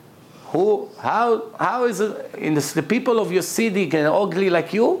 How is it, the people of your city can ugly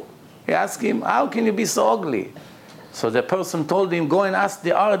like you? He asked him, how can you be so ugly? So the person told him, go and ask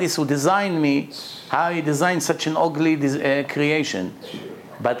the artist who designed me how he designed such an ugly creation.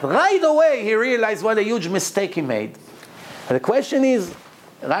 But right away he realized what a huge mistake he made. And the question is,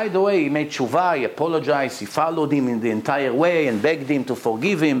 right away he made tshuva, he apologized, he followed him in the entire way and begged him to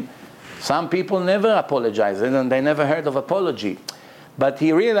forgive him. Some people never apologize, and they never heard of apology. But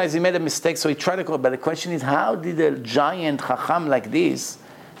he realized he made a mistake, so he tried to call. But the question is, how did a giant chacham like this,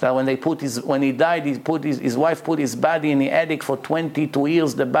 that when he died, his wife put his body in the attic for 22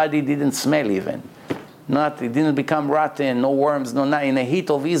 years, the body didn't smell even. It didn't become rotten, no worms, no nothing. In the heat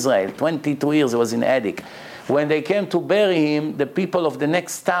of Israel, 22 years it was in the attic. When they came to bury him, the people of the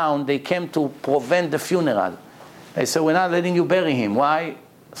next town, they came to prevent the funeral. They said, we're not letting you bury him. Why?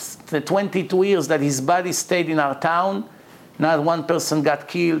 The 22 years that his body stayed in our town, not one person got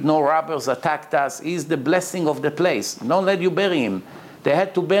killed, no robbers attacked us. He's the blessing of the place. Don't let you bury him. They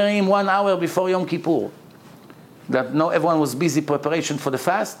had to bury him 1 hour before Yom Kippur. Everyone was busy preparation for the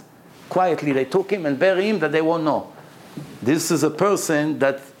fast. Quietly they took him and buried him that they won't know. This is a person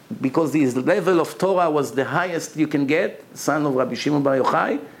that, because his level of Torah was the highest you can get, son of Rabbi Shimon Bar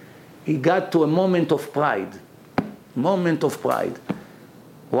Yochai, he got to a moment of pride. Moment of pride.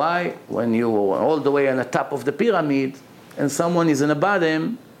 Why? When you are all the way on the top of the pyramid and someone is in the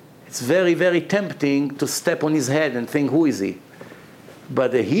bottom, it's very, very tempting to step on his head and think, who is he?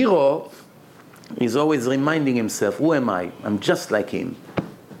 But the hero is always reminding himself, who am I? I'm just like him.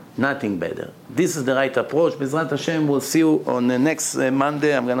 Nothing better. This is the right approach. B'ezrat Hashem, we'll see you on the next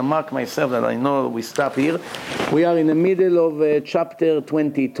Monday. I'm going to mark myself that I know we stop here. We are in the middle of chapter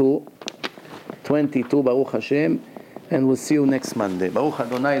 22. 22, Baruch Hashem. And we'll see you next Monday. Baruch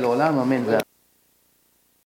Adonai L'olam, Amen.